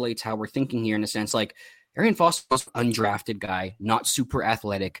encapsulates how we're thinking here in a sense. Arian Foster was an undrafted guy, not super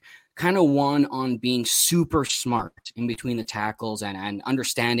athletic, kind of won on being super smart in between the tackles and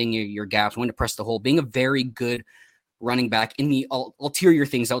understanding your gaps, when to press the hole, being a very good running back in the ulterior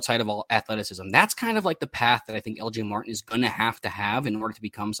things outside of all athleticism. That's kind of the path that I think LJ Martin is going to have in order to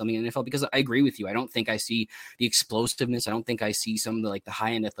become something in the NFL, because I agree with you. I don't think I see the explosiveness. I don't think I see some of the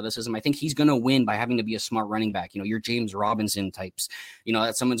high-end athleticism. I think he's going to win by having to be a smart running back. Your James Robinson types,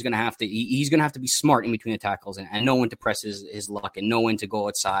 that someone's going to have to, he's going to have to be smart in between the tackles and know when to press his luck and know when to go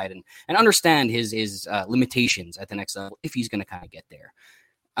outside and understand his limitations at the next level if he's going to kind of get there.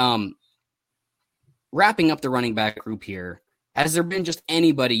 Wrapping up the running back group here, has there been just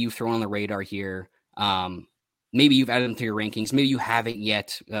anybody you've thrown on the radar here? Maybe you've added them to your rankings. Maybe you haven't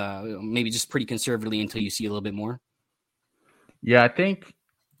yet. Maybe just pretty conservatively until you see a little bit more. Yeah, I think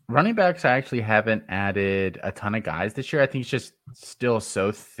running backs, I actually haven't added a ton of guys this year. I think it's just still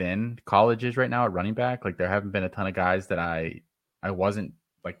so thin colleges right now at running back. There haven't been a ton of guys that I wasn't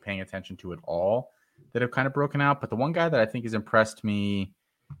paying attention to at all that have kind of broken out. But the one guy that I think has impressed me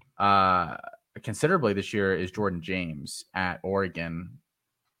considerably this year is Jordan James at Oregon.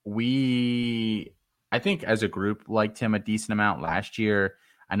 We I think as a group liked him a decent amount last year.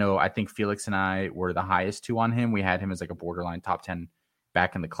 I think Felix and I were the highest two on him. We had him as like a borderline top 10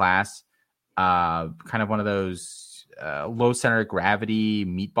 back in the class. Kind of one of those low center of gravity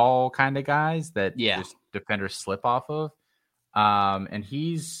meatball kind of guys that just defenders slip off of. And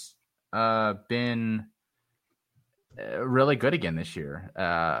he's been really good again this year.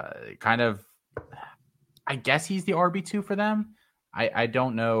 Kind of, I guess he's the RB2 for them. I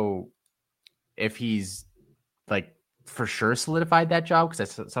don't know if he's like for sure solidified that job,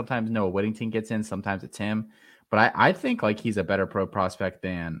 because sometimes Noah Whittington gets in, sometimes it's him. But I think like he's a better pro prospect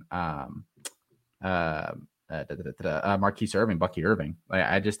than Marquise Irving, Bucky Irving. Like,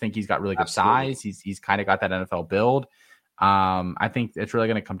 I just think he's got really good size. He's kind of got that NFL build. I think it's really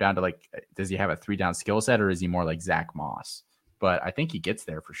going to come down to like, does he have a 3-down skill set, or is he more like Zach Moss? But I think he gets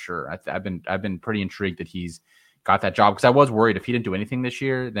there for sure. I've been pretty intrigued that he's got that job, because I was worried if he didn't do anything this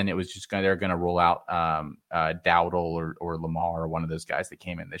year, then it was just they're going to roll out Dowdle or Lamar or one of those guys that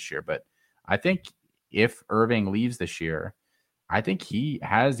came in this year. But I think if Irving leaves this year, I think he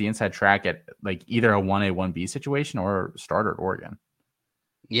has the inside track at like either a 1A, 1B situation or starter at Oregon.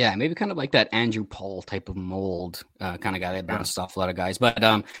 Yeah, maybe kind of like that Andrew Paul type of mold kind of guy that bounced off a lot of guys. But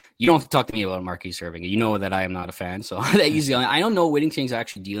you don't have to talk to me about Marquise Irving. You know that I am not a fan. So that easy. I don't know. Whittington's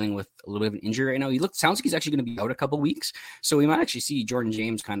actually dealing with a little bit of an injury right now. Sounds like he's actually going to be out a couple of weeks. So we might actually see Jordan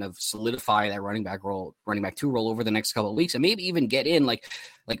James kind of solidify that running back 2 role over the next couple of weeks, and maybe even get in like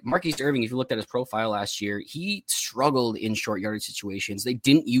Marquise Irving. If you looked at his profile last year, he struggled in short yardage situations. They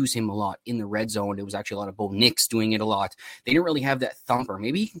didn't use him a lot in the red zone. It was actually a lot of Bo Nix doing it a lot. They didn't really have that thumper.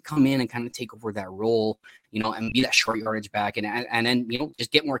 Maybe he can come in and kind of take over that role, and be that short yardage back, and then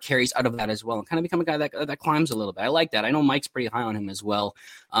just get more carries out of that as well, and kind of become a guy that climbs a little bit. I like that. I know Mike's pretty high on him as well.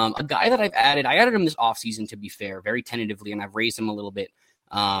 A guy that I added him this offseason, to be fair, very tentatively, and I've raised him a little bit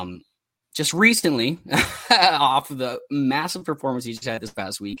just recently off of the massive performance he just had this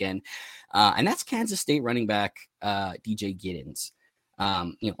past weekend. And that's Kansas State running back DJ Giddens.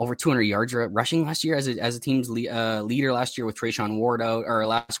 Over 200 yards rushing last year as a team's leader last year with Trayshawn Ward out, or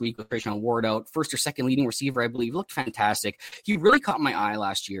last week with Trayshawn Ward out, first or second leading receiver, I believe. Looked fantastic. He really caught my eye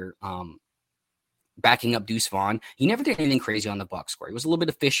last year, backing up Deuce Vaughn. He never did anything crazy on the box score. He was a little bit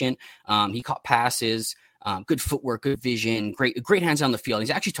efficient. He caught passes. Good footwork, good vision, great hands on the field.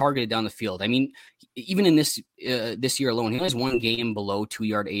 He's actually targeted down the field. I mean, even in this year alone, he only has one game below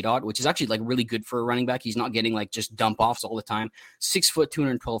 2-yard ADOT, which is actually like really good for a running back. He's not getting like just dump offs all the time. 6 foot,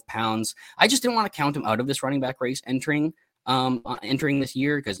 212 pounds. I just didn't want to count him out of this running back race entering this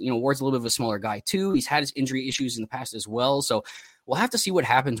year, because Ward's a little bit of a smaller guy too. He's had his injury issues in the past as well, so we'll have to see what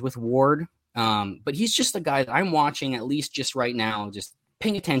happens with Ward. But he's just a guy that I'm watching, at least just right now, just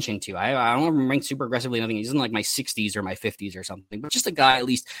paying attention to. I don't want to rank super aggressively. Nothing. He's in like my 60s or my 50s or something, but just a guy at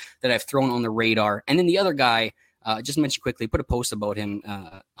least that I've thrown on the radar. And then the other guy, just mentioned quickly, put a post about him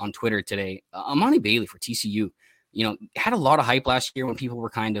on Twitter today. Amani Bailey for TCU. Had a lot of hype last year when people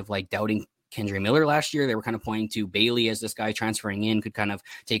were kind of like doubting Kendre Miller last year. They were kind of pointing to Bailey as this guy transferring in, could kind of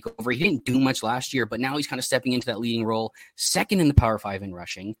take over. He didn't do much last year, but now he's kind of stepping into that leading role. Second in the Power 5 in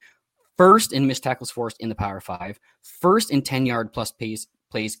rushing. First in missed tackles forced in the Power 5, first in 10-yard plus plays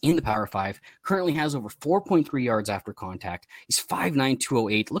in the Power 5, currently has over 4.3 yards after contact. He's 5'9",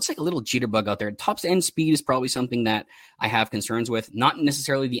 208. Looks like a little jitterbug out there. Top end speed is probably something that I have concerns with. Not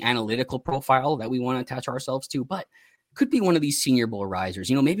necessarily the analytical profile that we want to attach ourselves to, but could be one of these Senior Bowl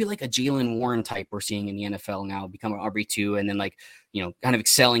risers. Maybe like a Jalen Warren type we're seeing in the NFL now, become an RB2 and then kind of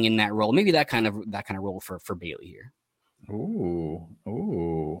excelling in that role. Maybe that kind of role for Bailey here. Ooh,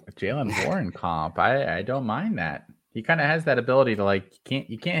 Jalen Warren comp. I don't mind that. He kind of has that ability to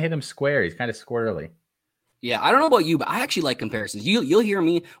you can't hit him square. He's kind of squirrely. Yeah, I don't know about you, but I actually like comparisons. You'll hear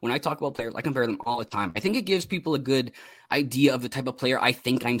me when I talk about players. I compare them all the time. I think it gives people a good idea of the type of player I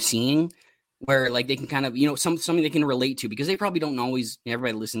think I'm seeing, where like they can kind of, something they can relate to, because they probably don't always,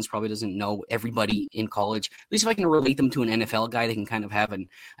 everybody listens probably doesn't know everybody in college. At least if I can relate them to an NFL guy, they can kind of have an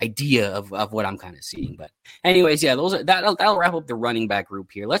idea of what I'm kind of seeing. But anyways, yeah, that'll wrap up the running back group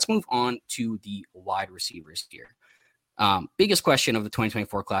here. Let's move on to the wide receivers here. Biggest question of the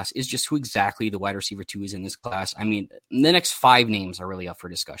 2024 class is just who exactly the wide receiver 2 is in this class. I mean, the next 5 names are really up for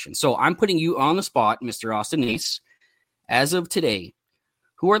discussion. So I'm putting you on the spot, Mr. Austin Nace. As of today,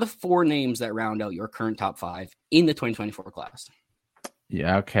 who are the 4 names that round out your current top 5 in the 2024 class?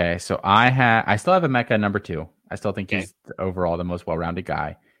 Yeah, okay. So I still have Emeka number 2. I still think he's overall the most well-rounded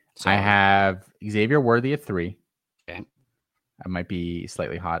guy. I have Xavier Worthy at 3. Okay. I might be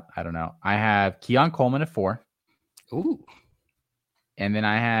slightly hot. I don't know. I have Keon Coleman at 4. Ooh. And then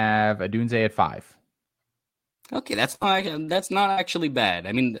I have Adunze at 5. Okay, that's not actually bad.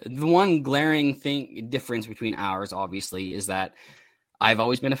 I mean, the one glaring difference between ours, obviously, is that I've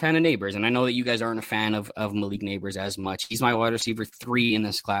always been a fan of Neighbors, and I know that you guys aren't a fan of Malik Neighbors as much. He's my wide receiver 3 in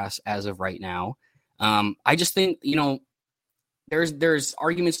this class as of right now. I just think, there's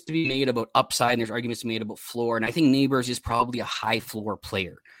arguments to be made about upside, and there's arguments to be made about floor, and I think Neighbors is probably a high floor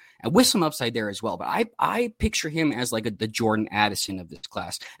player, and with some upside there as well. But I picture him as like the Jordan Addison of this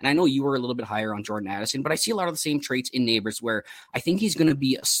class, and I know you were a little bit higher on Jordan Addison, but I see a lot of the same traits in Neighbors, where I think he's going to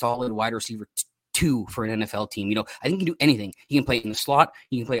be a solid wide receiver 2 for an NFL team. I think he can do anything. He can play in the slot.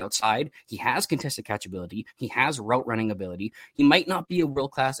 He can play outside. He has contested catch ability. He has route running ability. He might not be a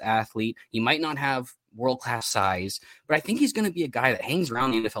world-class athlete. He might not have world-class size, but I think he's going to be a guy that hangs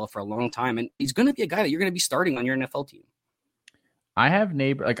around the NFL for a long time, and he's going to be a guy that you're going to be starting on your NFL team. I have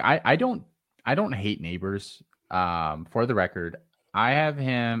Neighbor. Like I don't hate Neighbors. For the record, I have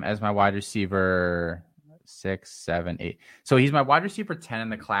him as my wide receiver 6, 7, 8. So he's my wide receiver 10 in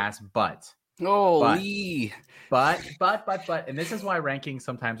the class, but, and this is why rankings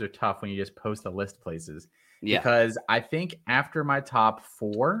sometimes are tough when you just post the list places. Yeah. Because I think after my top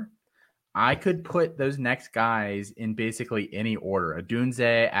 4, I could put those next guys in basically any order: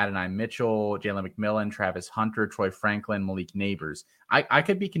 Adunze, Adonai Mitchell, Jalen McMillan, Travis Hunter, Troy Franklin, Malik Neighbors. I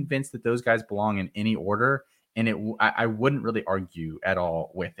could be convinced that those guys belong in any order, and I wouldn't really argue at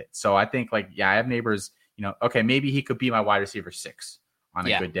all with it. So I think, I have Neighbors. Okay, maybe he could be my wide receiver 6 on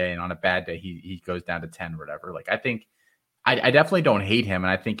a good day, and on a bad day, he goes down to 10 or whatever. I think I definitely don't hate him,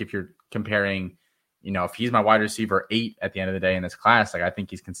 and I think if you're comparing, if he's my wide receiver 8 at the end of the day in this class, I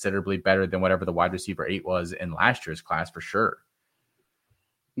think he's considerably better than whatever the wide receiver 8 was in last year's class for sure.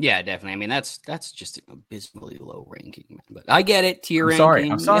 Yeah, definitely. I mean, that's just an abysmally low ranking, man. But I get it. Tier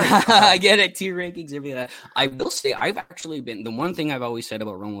ranking. I'm sorry. I get it. Tier rankings, everything like that. I will say, I've actually been, the one thing I've always said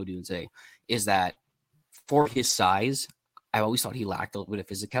about Rome Odunze is that for his size, I always thought he lacked a little bit of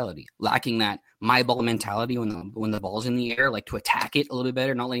physicality, lacking that my ball mentality when the ball's in the air, to attack it a little bit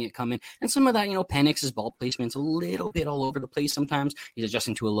better, not letting it come in. And some of that, Penix's ball placement's a little bit all over the place sometimes. He's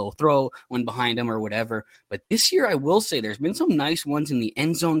adjusting to a low throw when behind him or whatever. But this year, I will say there's been some nice ones in the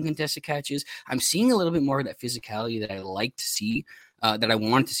end zone contested catches. I'm seeing a little bit more of that physicality that I like to see. That I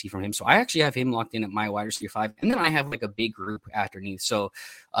wanted to see from him. So I actually have him locked in at my wide receiver 5. And then I have a big group underneath. So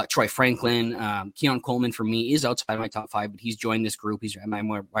Troy Franklin, Keon Coleman for me is outside my top 5, but he's joined this group. He's at my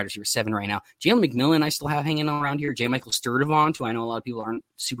wide receiver 7 right now. Jalen McMillan I still have hanging around here. J. Michael Sturdivant, who I know a lot of people aren't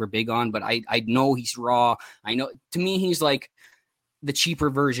super big on, but I know he's raw. I know, to me, he's the cheaper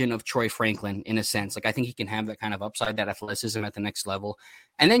version of Troy Franklin in a sense. I think he can have that kind of upside, that athleticism at the next level.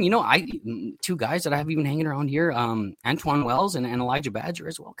 And then, two guys that I have even hanging around here, Antoine Wells and Elijah Badger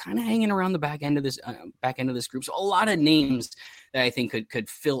as well, kind of hanging around the back end of this group. So a lot of names that I think could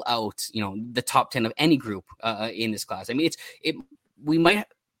fill out, the top 10 of any group in this class. I mean, we might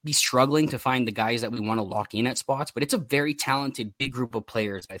be struggling to find the guys that we want to lock in at spots, but it's a very talented big group of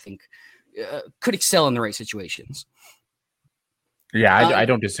players that I think could excel in the right situations. Yeah, I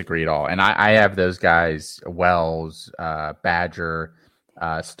don't disagree at all. And I have those guys, Wells, Badger,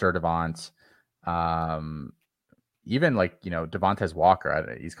 Sturdivant, even Devontae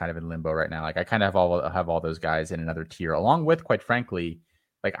Walker. He's kind of in limbo right now. I kind of have all those guys in another tier, along with, quite frankly,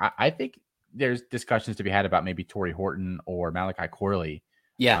 I think there's discussions to be had about maybe Torrey Horton or Malachi Corley.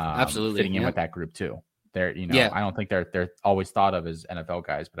 Yeah, absolutely. Fitting in with that group too. I don't think they're always thought of as NFL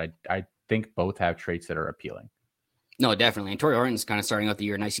guys, but I think both have traits that are appealing. No, definitely. And Torrey Horton's kind of starting out the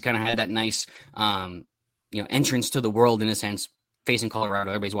year nice. He kind of had that nice, entrance to the world in a sense, facing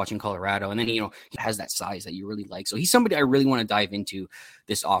Colorado. Everybody's watching Colorado. And then, he has that size that you really like. So he's somebody I really want to dive into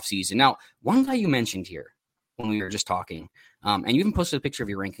this offseason. Now, one guy you mentioned here when we were just talking, and you even posted a picture of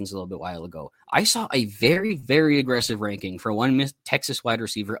your rankings a little bit while ago. I saw a very, very aggressive ranking for one Texas wide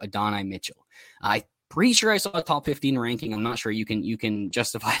receiver, Adonai Mitchell. Pretty sure I saw a top 15 ranking. I'm not sure you can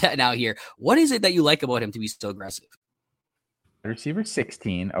justify that now here. What is it that you like about him to be so aggressive? Receiver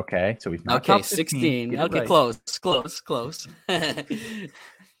 16. Okay. So he's not okay, top 16. Okay, right. Close.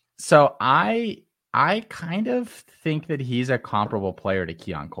 So I kind of think that he's a comparable player to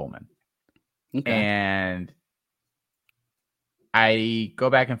Keon Coleman. Okay. And I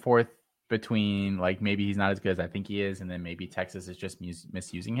go back and forth between maybe he's not as good as I think he is, and then maybe Texas is just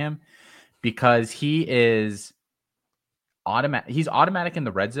misusing him, because he is automatic. He's automatic in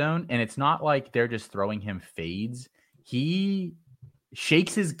the red zone, and it's not like they're just throwing him fades. He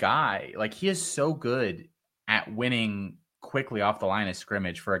shakes his guy. He is so good at winning quickly off the line of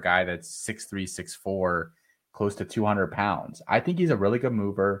scrimmage for a guy that's 6'3", 6'4", close to 200 pounds. I think he's a really good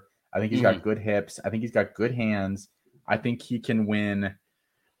mover. I think he's got good hips. I think he's got good hands. I think he can win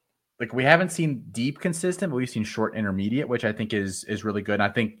like we haven't seen deep consistent, but we've seen short intermediate, which I think is really good. And I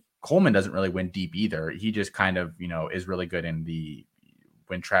think Coleman doesn't really win deep either. He just kind of, is really good in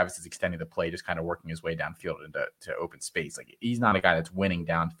when Travis is extending the play, just kind of working his way downfield into open space. Like he's not a guy that's winning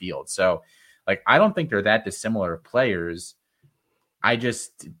downfield. So like, I don't think they're that dissimilar players. I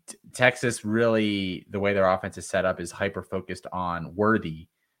just, Texas really, the way their offense is set up is hyper focused on Worthy.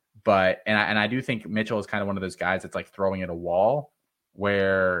 But, and I do think Mitchell is kind of one of those guys that's like throwing at a wall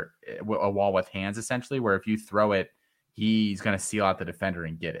with hands, essentially, where if you throw it, he's going to seal out the defender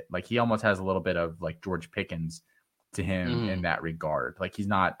and get it. Like he almost has a little bit of like George Pickens to him in that regard. Like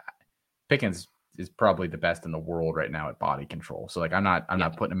Pickens is probably the best in the world right now at body control. So like I'm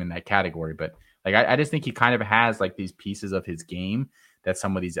not putting him in that category, but like I just think he kind of has like these pieces of his game that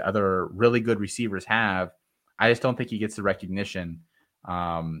some of these other really good receivers have. I just don't think he gets the recognition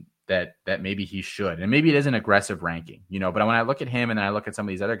that maybe he should. And maybe it is an aggressive ranking, but when I look at him and then I look at some of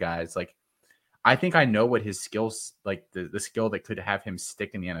these other guys, like I think I know what his skills, like the skill that could have him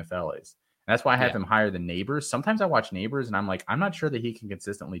stick in the NFL is. And that's why I have him higher than Neighbors. Sometimes I watch Neighbors and I'm like, I'm not sure that he can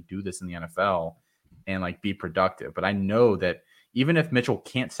consistently do this in the NFL and like be productive. But I know that even if Mitchell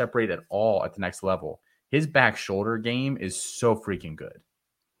can't separate at all at the next level, his back shoulder game is so freaking good.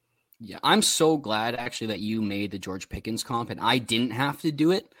 Yeah, I'm so glad actually that you made the George Pickens comp and I didn't have to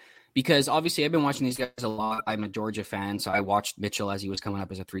do it. Because obviously I've been watching these guys a lot. I'm a Georgia fan, so I watched Mitchell as he was coming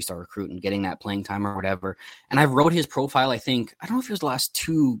up as a 3-star recruit and getting that playing time or whatever. And I wrote his profile, I don't know if it was the last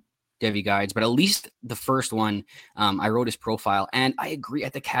 2 Devy guides, but at least the first one, I wrote his profile. And I agree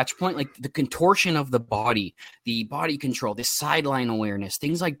at the catch point, like the contortion of the body control, the sideline awareness,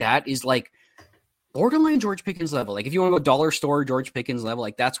 things like that is like borderline George Pickens level. Like if you want to go dollar store George Pickens level,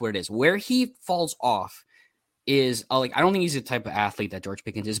 like that's what it is. Where he falls off is like I don't think he's the type of athlete that George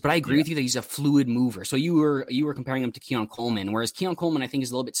Pickens is, but I agree with you that he's a fluid mover. So you were comparing him to Keon Coleman, whereas Keon Coleman I think is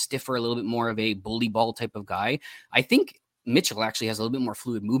a little bit stiffer, a little bit more of a bully ball type of guy. I think Mitchell actually has a little bit more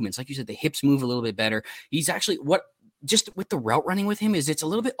fluid movements. Like you said, the hips move a little bit better. He's actually just with the route running with him is it's a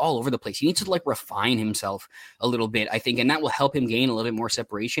little bit all over the place. He needs to like refine himself a little bit, I think, and that will help him gain a little bit more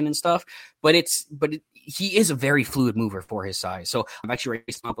separation and stuff. But he is a very fluid mover for his size. So I've actually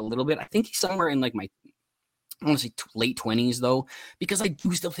raised him up a little bit. I think he's somewhere in like I want to say late 20s though, because I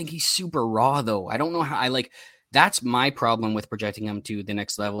do still think he's super raw though. I don't know how that's my problem with projecting him to the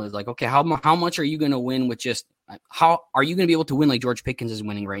next level is like, okay, how much are you going to win with just, how are you going to be able to win like George Pickens is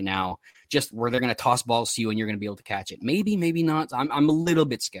winning right now, just where they're going to toss balls to you and you're going to be able to catch it? Maybe not. I'm a little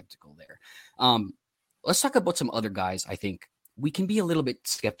bit skeptical there. Let's talk about some other guys I think we can be a little bit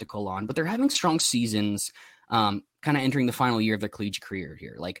skeptical on, but they're having strong seasons, kind of entering the final year of their collegiate career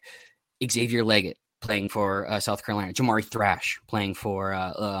here. Like Xavier Leggett, playing for South Carolina, Jamari Thrash playing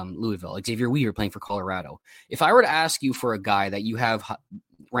for Louisville, Xavier Weaver playing for Colorado. If I were to ask you for a guy that you have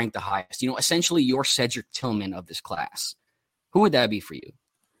ranked the highest, essentially your Cedric Tillman of this class, who would that be for you?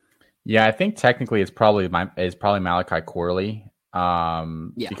 Yeah, I think technically it's probably Malachi Corley.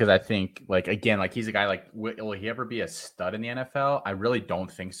 Because I think he's a guy like, will he ever be a stud in the NFL? I really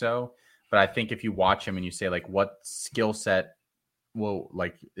don't think so. But I think if you watch him and you say like, what skill set, well,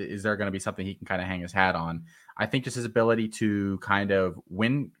 like, is there going to be something he can kind of hang his hat on? I think just his ability to kind of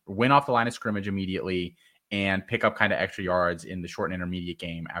win off the line of scrimmage immediately and pick up kind of extra yards in the short and intermediate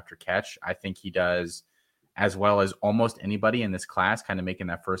game after catch. I think he does as well as almost anybody in this class, kind of making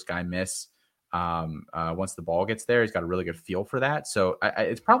that first guy miss once the ball gets there. He's got a really good feel for that. So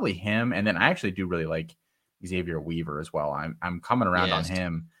it's probably him. And then I actually do really like Xavier Weaver as well. I'm coming around on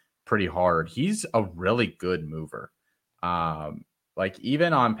him pretty hard. He's a really good mover. Like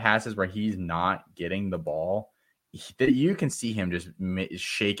even on passes where he's not getting the ball, you can see him just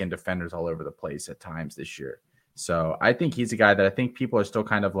shaking defenders all over the place at times this year. So I think he's a guy that I think people are still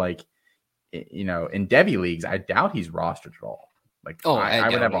kind of like, in Devy leagues, I doubt he's rostered at all. Like I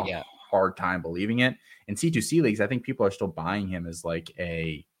would have a hard time believing it. In C2C leagues, I think people are still buying him as like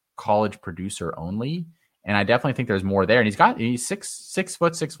a college producer only. And I definitely think there's more there. And he's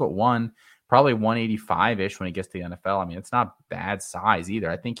 6'1", probably 185-ish when he gets to the NFL. I mean, it's not bad size either.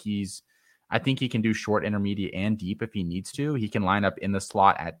 I think he can do short, intermediate, and deep if he needs to. He can line up in the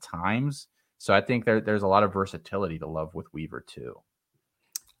slot at times. So I think there's a lot of versatility to love with Weaver too.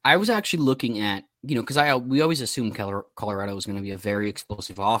 I was actually looking at, because we always assumed Colorado was going to be a very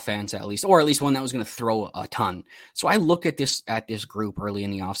explosive offense, or at least one that was going to throw a ton. So I look at this group early in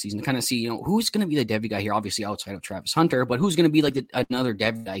the offseason to kind of see, who's going to be the Devy guy here, obviously outside of Travis Hunter, but who's going to be like another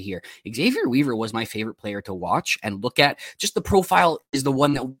Devy guy here. Xavier Weaver was my favorite player to watch and look at. Just the profile is the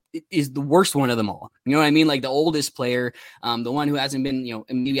one that is the worst one of them all. You know what I mean? Like the oldest player, the one who hasn't been,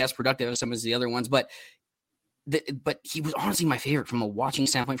 maybe as productive as some of the other ones, but but he was honestly my favorite from a watching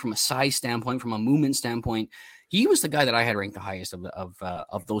standpoint, from a size standpoint, from a movement standpoint. He was the guy that I had ranked the highest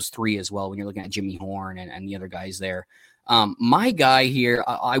of those three as well. When you're looking at Jimmy Horn and the other guys there, my guy here,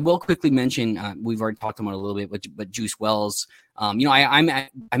 I will quickly mention. We've already talked about it a little bit, but Juice Wells.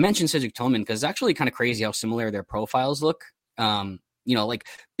 I mentioned Cedric Tillman because it's actually kind of crazy how similar their profiles look. Like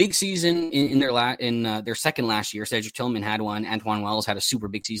big season in their second last year. Cedric Tillman had one. Antoine Wells had a super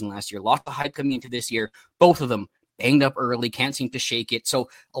big season last year. Lots of hype coming into this year. Both of them banged up early, can't seem to shake it. So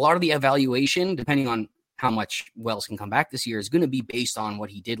a lot of the evaluation, depending on how much Wells can come back this year, is going to be based on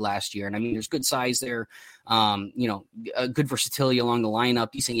what he did last year. And I mean, there's good size there, a good versatility along the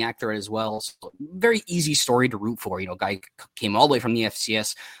lineup, decent yak threat as well. So very easy story to root for. Guy came all the way from the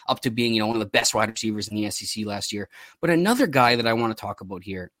FCS up to being, one of the best wide receivers in the SEC last year. But another guy that I want to talk about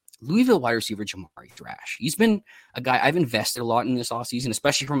here, Louisville wide receiver Jamari Thrash. He's been a guy I've invested a lot in this offseason,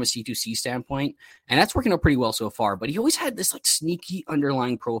 especially from a C2C standpoint, and that's working out pretty well so far. But he always had this like sneaky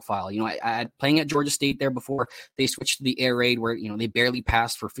underlying profile. I playing at Georgia State there before they switched to the air raid where, they barely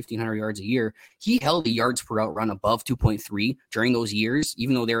passed for 1,500 yards a year. He held the yards per route run above 2.3 during those years,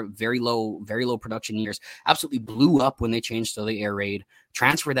 even though they're very low production years. Absolutely blew up when they changed to the air raid,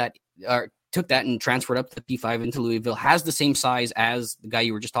 took that and transferred up to P5 into Louisville, has the same size as the guy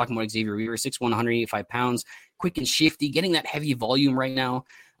you were just talking about, Xavier Weaver, 6'1", 185 pounds, quick and shifty, getting that heavy volume right now,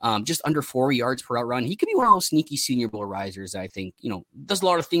 just under 4 yards per out run. He could be one of those sneaky Senior Bowl risers, I think, does a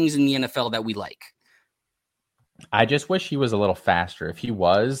lot of things in the NFL that we like. I just wish he was a little faster. If he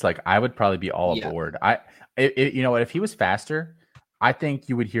was, I would probably be all aboard. If he was faster, I think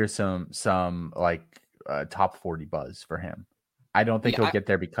you would hear some top 40 buzz for him. I don't think he'll get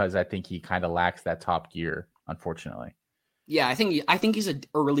there because I think he kind of lacks that top gear, unfortunately. Yeah, I think he's an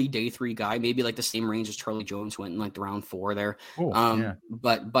early day 3 guy, maybe like the same range as Charlie Jones went in like the round 4 there.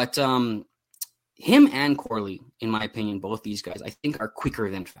 But him and Corley, in my opinion, both these guys, I think are quicker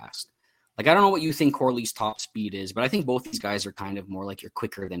than fast. I don't know what you think Corley's top speed is, but I think both these guys are kind of more like your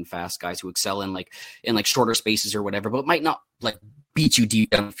quicker than fast guys who excel in shorter spaces or whatever, but might not beat you deep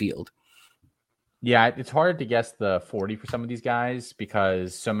down the field. Yeah, it's hard to guess the 40 for some of these guys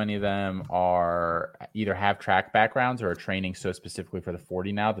because so many of them are either have track backgrounds or are training so specifically for the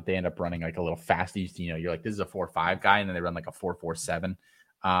 40 now that they end up running a little fast. You're like, this is a 4.5 guy, and then they run a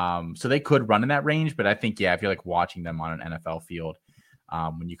 4.47. So they could run in that range, but I think, if you're watching them on an NFL field,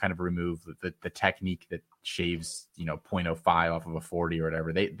 when you kind of remove the technique that shaves, 0.05 off of a 40 or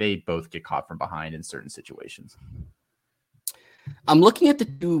whatever, they both get caught from behind in certain situations. I'm looking at the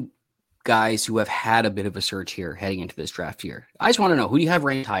two guys who have had a bit of a surge here heading into this draft year. I just want to know, who do you have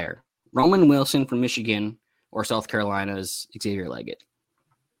ranked higher? Roman Wilson from Michigan or South Carolina's Xavier Leggett?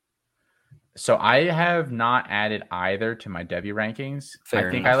 So I have not added either to my Devy rankings. Fair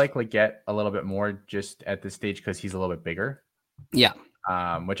I think enough. I like Leggett a little bit more just at this stage because he's a little bit bigger. Yeah.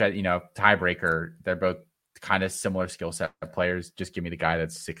 Which tiebreaker, they're both kind of similar skill set players. Just give me the guy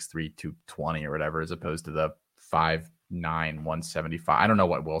that's 6'3", 220 or whatever, as opposed to the 5'9", 175. I don't know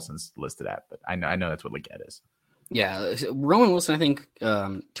what Wilson's listed at, but I know that's what Leggett is. Yeah, Roman Wilson, I think,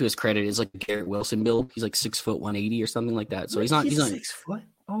 to his credit, is like Garrett Wilson build. He's 6 foot 180 or something like that. So he's not 6 foot.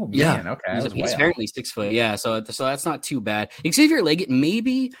 Oh man, yeah. Okay, He's apparently 6 foot. Yeah, so that's not too bad. Xavier Leggett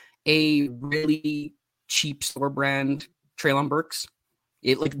maybe a really cheap store brand Treylon Burks.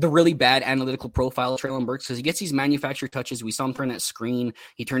 The really bad analytical profile of Treylon Burks, because he gets these manufactured touches. We saw him turn that screen.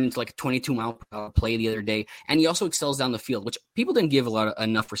 He turned into a 22-mile play the other day. And he also excels down the field, which people didn't give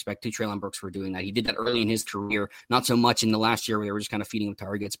enough respect to Treylon Burks for doing that. He did that early in his career, not so much in the last year where they were just kind of feeding him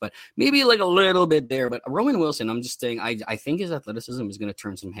targets, but maybe a little bit there. But Roman Wilson, I'm just saying, I think his athleticism is going to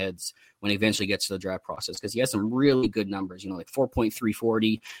turn some heads when he eventually gets to the draft process, because he has some really good numbers,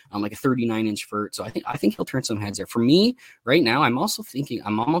 4.340, a 39-inch vert. So I think he'll turn some heads there. For me, right now, I'm almost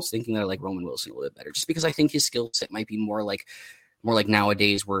thinking that I like Roman Wilson a little bit better, just because I think his skill set might be more like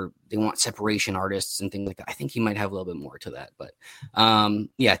nowadays where they want separation artists and things like that. I think he might have a little bit more to that. But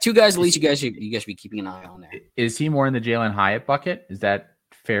two guys at least you guys should be keeping an eye on there. Is he more in the Jalen Hyatt bucket? Is that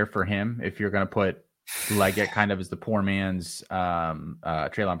fair for him if you're going to put Leggett kind of as the poor man's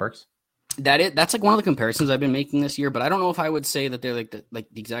Treylon Burks? That's one of the comparisons I've been making this year, but I don't know if I would say that they're the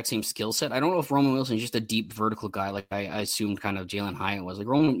exact same skill set. I don't know if Roman Wilson is just a deep vertical guy like I assumed kind of Jalen Hyatt was.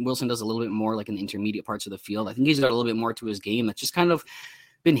 Roman Wilson does a little bit more in the intermediate parts of the field. I think he's got a little bit more to his game that's just kind of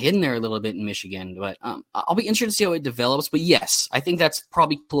been hidden there a little bit in Michigan. But I'll be interested to see how it develops. But yes, I think that's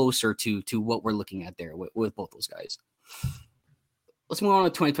probably closer to what we're looking at there with both those guys. Let's move on to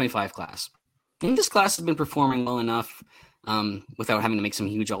the 2025 class. I think this class has been performing well enough without having to make some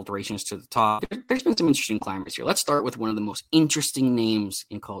huge alterations to the top. There's been some interesting climbers here. Let's start with one of the most interesting names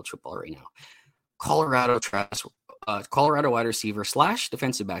in college football right now. Colorado wide receiver /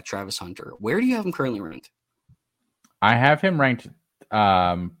 defensive back Travis Hunter. Where do you have him currently ranked? I have him ranked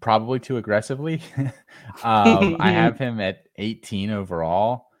probably too aggressively. I have him at 18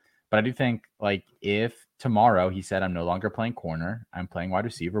 overall, but I do think like if tomorrow he said I'm no longer playing corner, I'm playing wide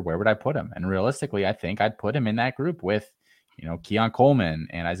receiver, where would I put him? And realistically, I think I'd put him in that group with, Keon Coleman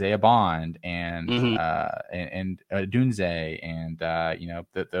and Isaiah Bond and Dunze and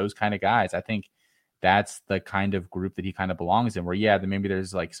those kind of guys. I think that's the kind of group that he kind of belongs in, where maybe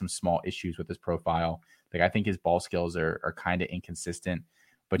there's like some small issues with his profile. Like I think his ball skills are kind of inconsistent,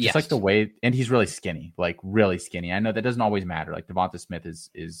 but just like the way, and he's really skinny, like really skinny. I know that doesn't always matter. Like Devonta Smith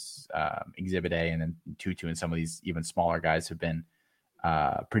is Exhibit A, and then Tutu and some of these even smaller guys have been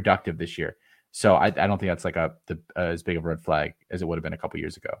productive this year. So I don't think that's like as big of a red flag as it would have been a couple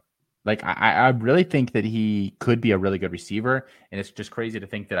years ago. Like I really think that he could be a really good receiver, and it's just crazy to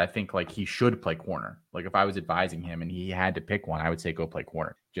think that I think like he should play corner. Like if I was advising him and he had to pick one, I would say go play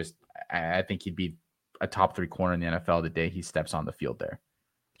corner. Just I think he'd be a top 3 corner in the NFL the day he steps on the field there.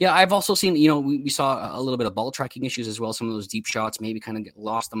 Yeah, I've also seen, we saw a little bit of ball tracking issues as well. Some of those deep shots maybe kind of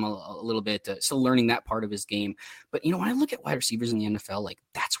lost him a little bit. Still learning that part of his game. But, when I look at wide receivers in the NFL, like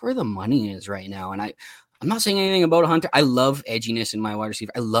that's where the money is right now. And I'm not saying anything about Hunter. I love edginess in my wide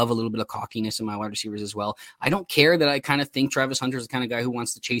receiver. I love a little bit of cockiness in my wide receivers as well. I don't care that I kind of think Travis Hunter is the kind of guy who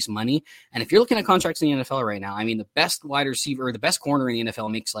wants to chase money. And if you're looking at contracts in the NFL right now, I mean, the best wide receiver or the best corner in the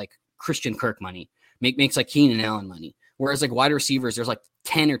NFL makes like Christian Kirk money, makes like Keenan Allen money. Whereas like wide receivers, there's like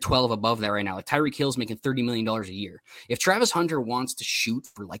 10 or 12 above that right now. Like Tyreek Hill's making $30 million a year. If Travis Hunter wants to shoot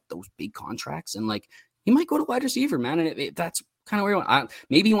for like those big contracts, and like he might go to wide receiver, man. And that's kind of where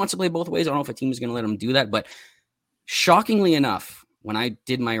maybe he wants to play both ways. I don't know if a team is going to let him do that. But shockingly enough, when I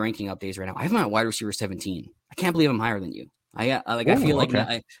did my ranking updates right now, I have him at wide receiver 17. I can't believe I'm higher than you. I feel like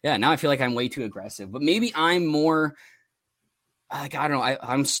now I feel like I'm way too aggressive. But maybe I'm more. I don't know.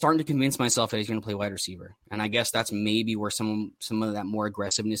 I'm starting to convince myself that he's going to play wide receiver, and I guess that's maybe where some of that more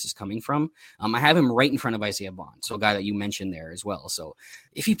aggressiveness is coming from. I have him right in front of Isaiah Bond, so a guy that you mentioned there as well. So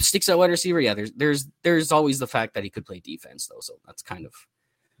if he sticks at wide receiver, there's always the fact that he could play defense though. So that's kind of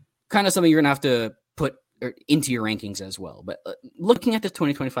something you're going to have to put into your rankings as well. But looking at the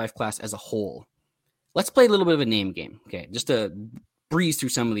 2025 class as a whole, let's play a little bit of a name game. Okay, just to breeze through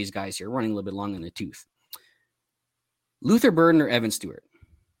some of these guys here, running a little bit long in the tooth. Luther Burden or Evan Stewart?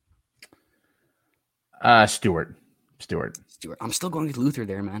 Stewart. I'm still going with Luther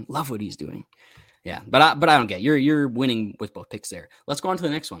there, man. Love what he's doing. Yeah, but I don't get it. You're winning with both picks there. Let's go on to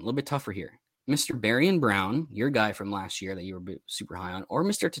the next one. A little bit tougher here. Mr. Barrion Brown, your guy from last year that you were super high on, or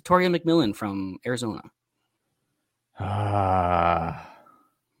Mr. Tatoria McMillan from Arizona?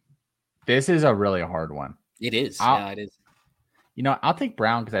 This is a really hard one. It is. It is. I'll take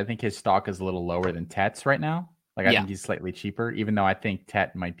Brown because I think his stock is a little lower than Tet's right now. Like, I think he's slightly cheaper, even though I think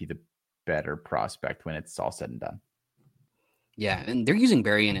Tet might be the better prospect when it's all said and done. Yeah, and they're using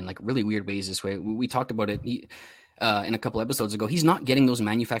Berrien in like really weird ways this way. We talked about it in a couple episodes ago. He's not getting those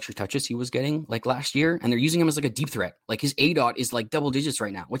manufactured touches he was getting like last year, and they're using him as like a deep threat. Like his ADOT is like double digits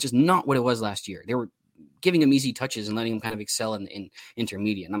right now, which is not what it was last year. They were giving him easy touches and letting him kind of excel in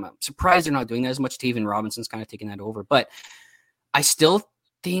intermediate. And I'm surprised they're not doing that as much. Taven Robinson's kind of taking that over, but I still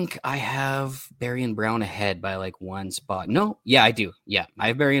think I have Berrien Brown ahead by like one spot. No, yeah, I do. Yeah, I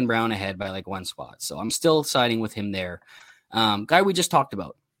have Berrien Brown ahead by like one spot. So I'm still siding with him there. Guy we just talked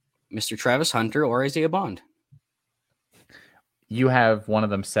about, Mr. Travis Hunter or Isaiah Bond. You have one of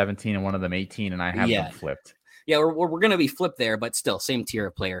them 17 and one of them 18, and I have them flipped. Yeah, we're going to be flipped there, but still same tier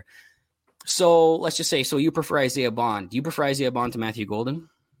of player. So let's just say, so you prefer Isaiah Bond. Do you prefer Isaiah Bond to Matthew Golden?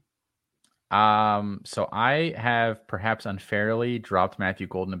 So I have perhaps unfairly dropped Matthew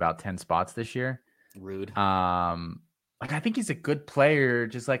Golden about 10 spots this year. Rude. Like I think he's a good player.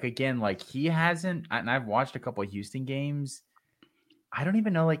 Just like, again, like he hasn't, and I've watched a couple of Houston games. I don't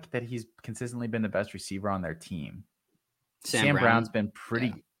even know like that he's consistently been the best receiver on their team. Sam Brown's been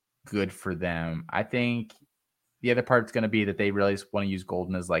pretty good for them. I think the other part's going to be that they really want to use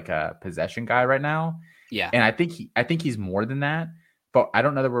Golden as like a possession guy right now. Yeah. And I think he's more than that. But I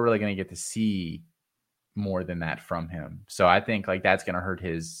don't know that we're really going to get to see more than that from him. So I think like that's going to hurt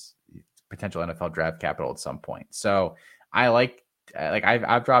his potential NFL draft capital at some point. So I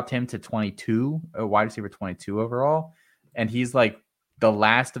I've dropped him to 22, a wide receiver 22 overall. And he's like the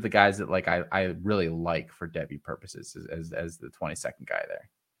last of the guys that like I really like for Devy purposes as the 22nd guy there.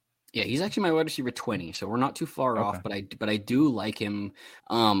 Yeah, he's actually my wide receiver 20. So we're not too far off, but I do like him.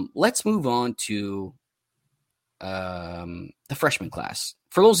 Let's move on to the freshman class.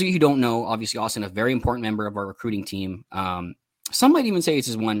 For those of you who don't know, obviously Austin, a very important member of our recruiting team. Some might even say it's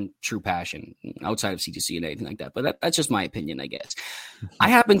his one true passion outside of CTC and anything like that. But that's just my opinion, I guess. I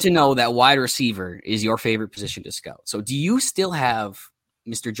happen to know that wide receiver is your favorite position to scout. So do you still have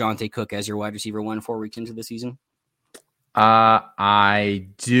Mr. Jonte Cook as your wide receiver 4 weeks into the season? I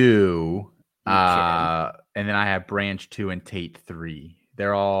do. Okay. And then I have Branch 2 and Tate 3.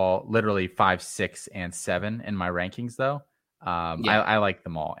 They're all literally 5, 6, and 7 in my rankings, though. I like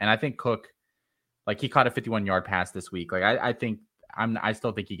them all. And I think Cook, like, he caught a 51-yard pass this week. Like, I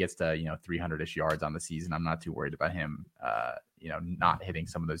still think he gets to, 300-ish yards on the season. I'm not too worried about him, not hitting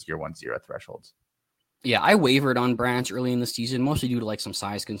some of those year 1-0 thresholds. Yeah, I wavered on Branch early in the season, mostly due to like some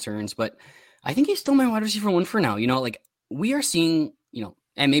size concerns, but I think he's still my wide receiver 1 for now. Like we are seeing,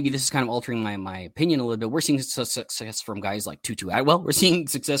 and maybe this is kind of altering my opinion a little bit. We're seeing success from guys like Tutu Atwell. We're seeing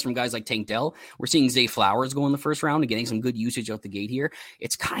success from guys like Tank Dell. We're seeing Zay Flowers go in the first round and getting some good usage out the gate here.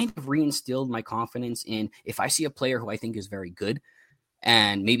 It's kind of reinstilled my confidence in if I see a player who I think is very good,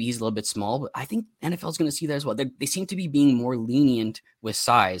 and maybe he's a little bit small, but I think NFL is going to see that as well. They seem to be being more lenient with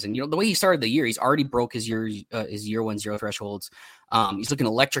size. And, the way he started the year, he's already broke his year 1-0 thresholds. He's looking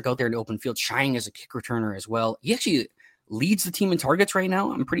electric out there in the open field, shining as a kick returner as well. He actually leads the team in targets right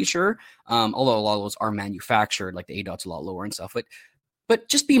now, I'm pretty sure. Although a lot of those are manufactured, like the A-dot's a lot lower and stuff. But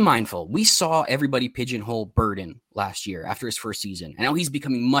just be mindful. We saw everybody pigeonhole Burden last year after his first season. And now he's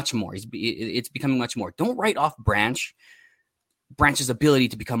becoming much more. It's becoming much more. Don't write off Branch's ability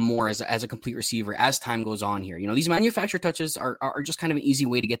to become more as a complete receiver as time goes on here. These manufactured touches are just kind of an easy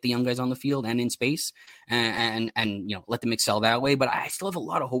way to get the young guys on the field and in space and let them excel that way. But I still have a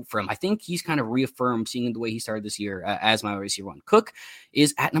lot of hope for him. I think he's kind of reaffirmed, seeing the way he started this year, as my receiver 1. Cook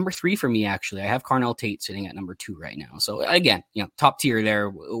is at number 3 for me, actually. I have Carnell Tate sitting at number 2 right now. So again, top tier there.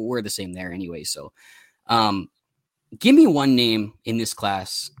 We're the same there anyway. So give me one name in this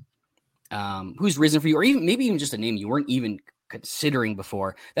class who's risen for you, or maybe even just a name you weren't even considering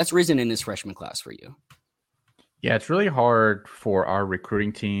before that's risen in this freshman class for you. Yeah, it's really hard for our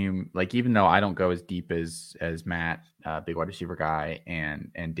recruiting team. Like, even though I don't go as deep as Matt, big wide receiver guy,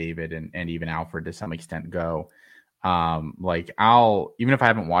 and David and even Alfred to some extent go. Even if I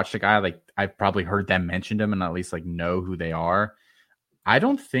haven't watched a guy, like I've probably heard them mention him and at least like know who they are. I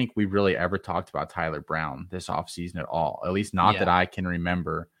don't think we really ever talked about Tyler Brown this offseason at all. At least not that I can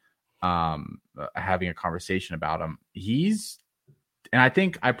remember having a conversation about him. And I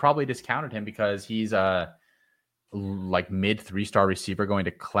think I probably discounted him because he's a mid 3-star receiver going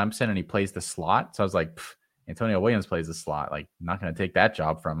to Clemson and he plays the slot. So I was like, Antonio Williams plays the slot. Like, not going to take that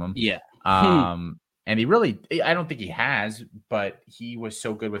job from him. Yeah. And he really, I don't think he has, but he was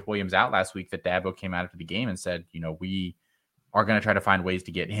so good with Williams out last week that Dabo came out after the game and said, we are going to try to find ways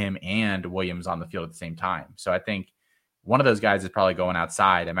to get him and Williams on the field at the same time. So I think one of those guys is probably going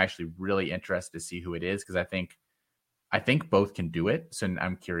outside. I'm actually really interested to see who it is because I think both can do it. So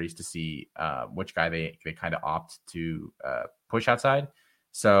I'm curious to see which guy they kind of opt to push outside.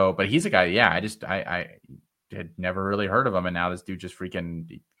 So, but he's a guy, I had never really heard of him. And now this dude just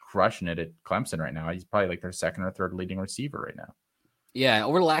freaking crushing it at Clemson right now. He's probably like their second or third leading receiver right now. Yeah,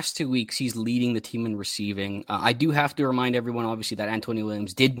 over the last 2 weeks, he's leading the team in receiving. I do have to remind everyone, obviously, that Antonio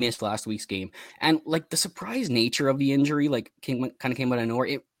Williams did miss last week's game. And like the surprise nature of the injury, kind of came out of nowhere.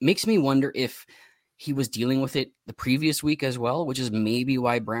 It makes me wonder if he was dealing with it the previous week as well, which is maybe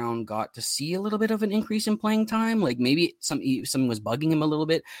why Brown got to see a little bit of an increase in playing time. Like maybe something was bugging him a little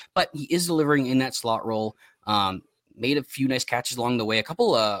bit, but he is delivering in that slot role. Made a few nice catches along the way, a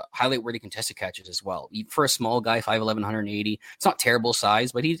couple highlight-worthy contested catches as well. For a small guy, 5'11", 180, it's not terrible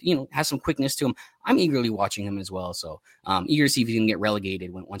size, but he has some quickness to him. I'm eagerly watching him as well, so eager to see if he can get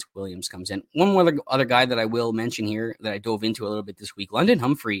relegated once Williams comes in. One other guy that I will mention here that I dove into a little bit this week, London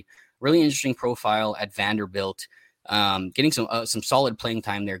Humphrey, really interesting profile at Vanderbilt. Getting some solid playing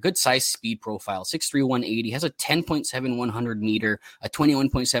time there. Good size speed profile, 6'3", 180, has a 10.7 100 meter, a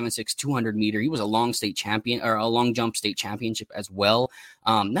 21.76 200 meter. He was a long jump state championship as well.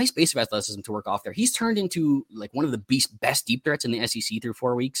 Nice base of athleticism to work off there. He's turned into like one of the best deep threats in the SEC through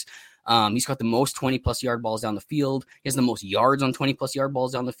 4 weeks. He's got the most 20-plus yard balls down the field. He has the most yards on 20-plus yard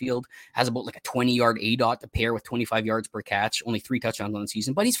balls down the field. Has about like a 20-yard A-dot to pair with 25 yards per catch. Only 3 touchdowns on the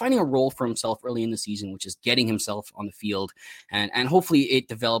season. But he's finding a role for himself early in the season, which is getting himself on the field. And hopefully it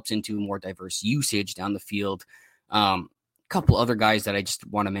develops into more diverse usage down the field. Couple other guys that I just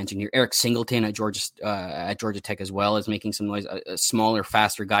want to mention here. Eric Singleton at Georgia Tech as well is making some noise. A smaller,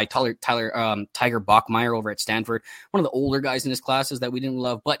 faster guy. Tiger Bachmeyer over at Stanford. One of the older guys in his classes that we didn't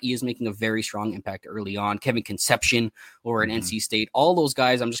love, but he is making a very strong impact early on. Kevin Concepcion over at NC State. All those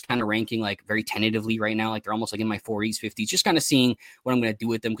guys I'm just kind of ranking like very tentatively right now. Like they're almost like in my 40s, 50s. Just kind of seeing what I'm going to do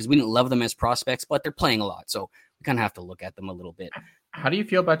with them because we didn't love them as prospects, but they're playing a lot. So kind of have to look at them a little bit. How do you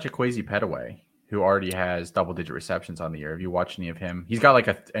feel about Jaquazi Petaway, who already has double-digit receptions on the year? Have you watched any of him? He's got like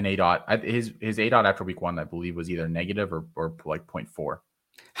an ADOT. His ADOT after week 1, I believe, was either negative or like 0.4.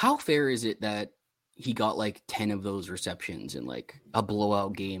 How fair is it that he got like 10 of those receptions in like a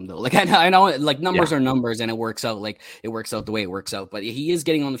blowout game though? Like I know like numbers are numbers and it works out the way it works out, but he is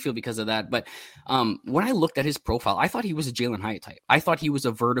getting on the field because of that. But when I looked at his profile, I thought he was a Jalen Hyatt type. I thought he was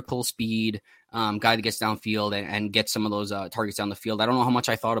a vertical speed guy that gets downfield and gets some of those targets down the field. I don't know how much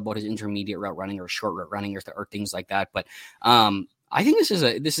I thought about his intermediate route running or short route running or things like that, but I think this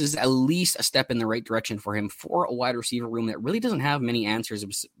is at least a step in the right direction for him for a wide receiver room that really doesn't have many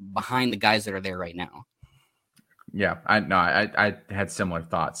answers behind the guys that are there right now. Yeah, I had similar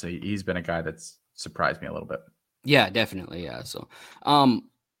thoughts. So he's been a guy that's surprised me a little bit. Yeah, definitely. Yeah. So,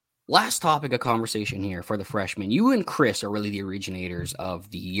 last topic of conversation here for the freshmen. You and Chris are really the originators of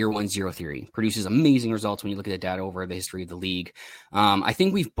the year 1 0 theory. Produces amazing results when you look at the data over the history of the league. I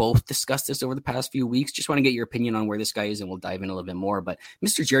think we've both discussed this over the past few weeks. Just want to get your opinion on where this guy is, and we'll dive in a little bit more. But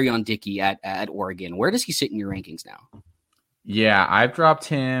Mr. Jerrion Dickey at Oregon, where does he sit in your rankings now? Yeah, I've dropped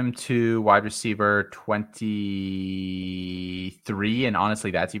him to wide receiver 23, and honestly,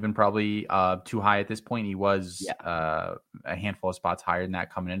 that's even probably too high at this point. He was a handful of spots higher than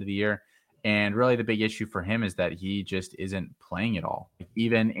that coming into the year, and really the big issue for him is that he just isn't playing at all.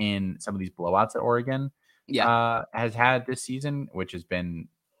 Even in some of these blowouts that Oregon has had this season, which has been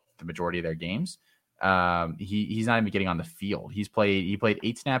the majority of their games, he's not even getting on the field. He played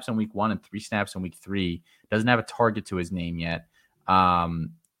 8 snaps in week 1 and 3 snaps in week 3. Doesn't have a target to his name yet. I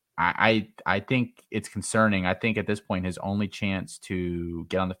think it's concerning. I think at this point, his only chance to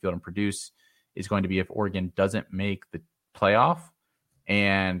get on the field and produce is going to be if Oregon doesn't make the playoff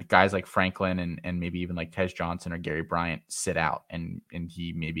and guys like Franklin and maybe even like Tej Johnson or Gary Bryant sit out and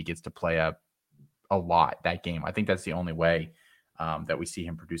he maybe gets to play a lot that game. I think that's the only way that we see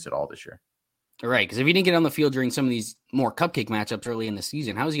him produce it all this year. Right, because if he didn't get on the field during some of these more cupcake matchups early in the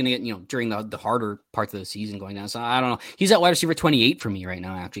season, how is he going to get, during the harder parts of the season going down? So I don't know. He's at wide receiver 28 for me right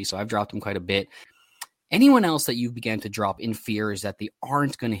now, actually, so I've dropped him quite a bit. Anyone else that you've began to drop in fear is that they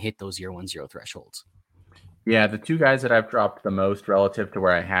aren't going to hit those year 1 0 thresholds? Yeah, the 2 guys that I've dropped the most relative to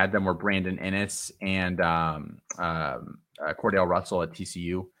where I had them were Brandon Ennis and Cordell Russell at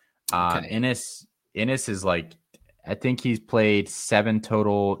TCU. Okay. Ennis is like, I think he's played 7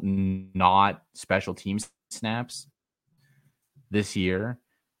 total not special teams snaps this year.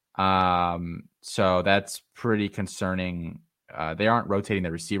 So that's pretty concerning. They aren't rotating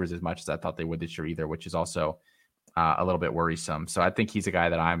the receivers as much as I thought they would this year either, which is also a little bit worrisome. So I think he's a guy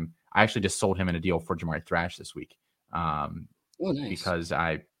that I actually just sold him in a deal for Jamari Thrash this week. Nice. Because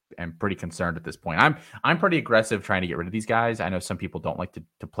I am pretty concerned at this point. I'm pretty aggressive trying to get rid of these guys. I know some people don't like to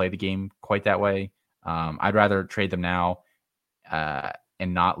play the game quite that way. I'd rather trade them now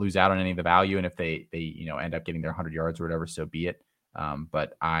and not lose out on any of the value. And if they end up getting their 100 yards or whatever, so be it.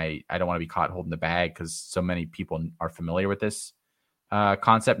 But I don't want to be caught holding the bag because so many people are familiar with this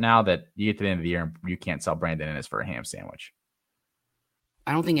concept now that you get to the end of the year and you can't sell Brandon Ennis for a ham sandwich.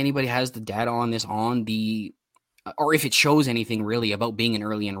 I don't think anybody has the data on this or if it shows anything really about being an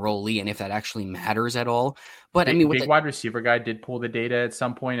early enrollee and if that actually matters at all. But I mean, big wide receiver guy did pull the data at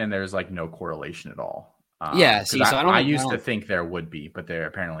some point, and there's like no correlation at all. See, so I used to think there would be, but there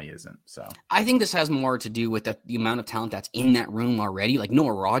apparently isn't. So I think this has more to do with the amount of talent that's in that room already. Like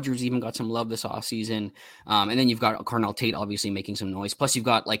Noah Rogers even got some love this offseason. And then you've got Carnell Tate obviously making some noise. Plus you've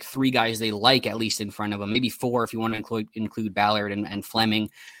got like 3 guys they like at least in front of him, maybe 4 if you want to include Ballard and Fleming.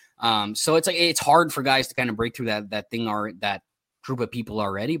 So it's hard for guys to kind of break through that thing or that group of people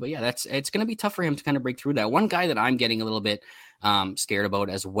already. But yeah, it's going to be tough for him to kind of break through that. One guy that I'm getting a little bit scared about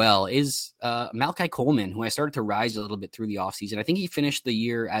as well is Malachi Coleman, who I started to rise a little bit through the offseason. I think he finished the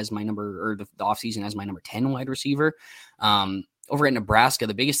year as my the offseason as my number 10 wide receiver. Over at Nebraska,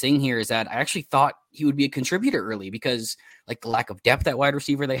 the biggest thing here is that I actually thought he would be a contributor early because like the lack of depth at wide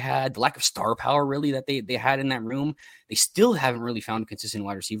receiver they had, the lack of star power really that they had in that room. They still haven't really found a consistent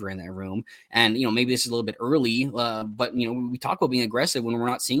wide receiver in that room. And, maybe this is a little bit early, but, we talk about being aggressive when we're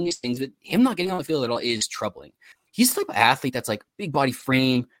not seeing these things, but him not getting on the field at all is troubling. He's the type of athlete that's like big body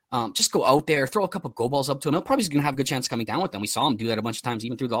frame, just go out there, throw a couple go balls up to him. He'll probably going to have a good chance coming down with them. We saw him do that a bunch of times,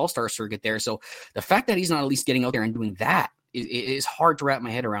 even through the all-star circuit there. So the fact that he's not at least getting out there and doing that is hard to wrap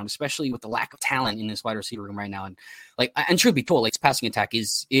my head around, especially with the lack of talent in this wide receiver room right now. And truth be told, his passing attack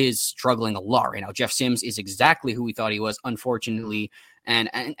is struggling a lot right now. Jeff Sims is exactly who we thought he was, unfortunately. And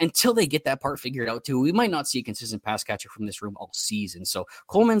until they get that part figured out too, we might not see a consistent pass catcher from this room all season. So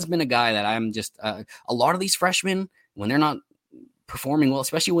Coleman's been a guy that I'm just a lot of these freshmen, when they're not performing well,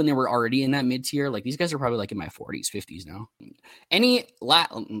 especially when they were already in that mid tier. Like these guys are probably like in my 40s, 50s now.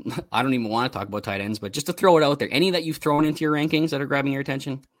 I don't even want to talk about tight ends, but just to throw it out there, any that you've thrown into your rankings that are grabbing your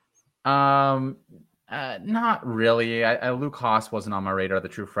attention? Not really. Luke Haas wasn't on my radar, the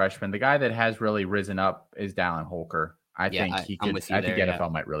true freshman. The guy that has really risen up is Dallin Holker. I think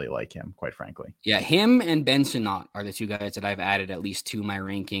NFL might really like him, quite frankly. Yeah, him and Ben Sinnott are the two guys that I've added at least to my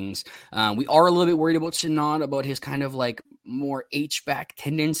rankings. We are a little bit worried about Sinnott, about his kind of like more H-back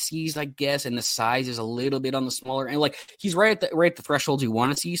tendencies, I guess, and the size is a little bit on the smaller end. Like he's right at the thresholds you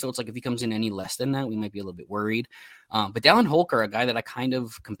want to see, so it's like if he comes in any less than that, we might be a little bit worried. But Dallin Holker, a guy that I kind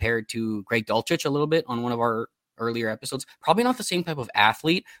of compared to Greg Dulcich a little bit on one of our earlier episodes, probably not the same type of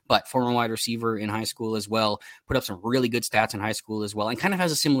athlete, but former wide receiver in high school as well, put up some really good stats in high school as well, and kind of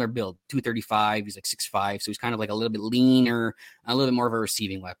has a similar build, 235, he's like 6'5", so he's kind of like a little bit leaner, a little bit more of a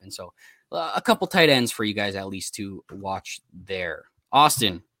receiving weapon. So a couple tight ends for you guys at least to watch there.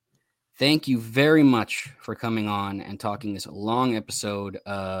 Austin, thank you very much for coming on and talking this long episode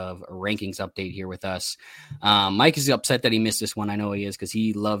of a rankings update here with us. Mike is upset that he missed this one. I know he is, because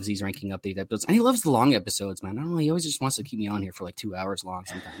he loves these ranking update episodes. And he loves the long episodes, man. I don't know. He always just wants to keep me on here for like 2 hours long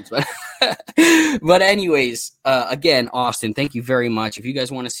sometimes. But anyways, again, Austin, thank you very much. If you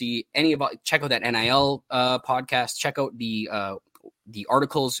guys want to see check out that NIL podcast. Check out the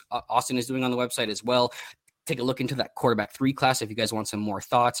articles Austin is doing on the website as well. Take a look into that quarterback 3 class if you guys want some more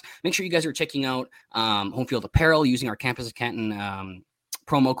thoughts. Make sure you guys are checking out Home Field Apparel using our Campus of Canton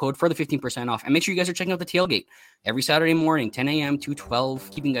promo code for the 15% off. And make sure you guys are checking out the Tailgate every Saturday morning, 10 a.m. to 12,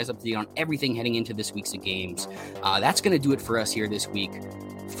 keeping you guys up to date on everything heading into this week's games. That's going to do it for us here this week.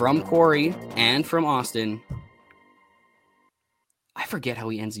 From Corey and from Austin, I forget how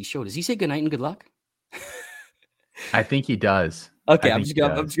he ends the show. Does he say good night and good luck? I think he does. Okay, I'm just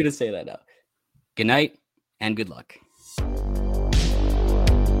going to say that now. Good night and good luck.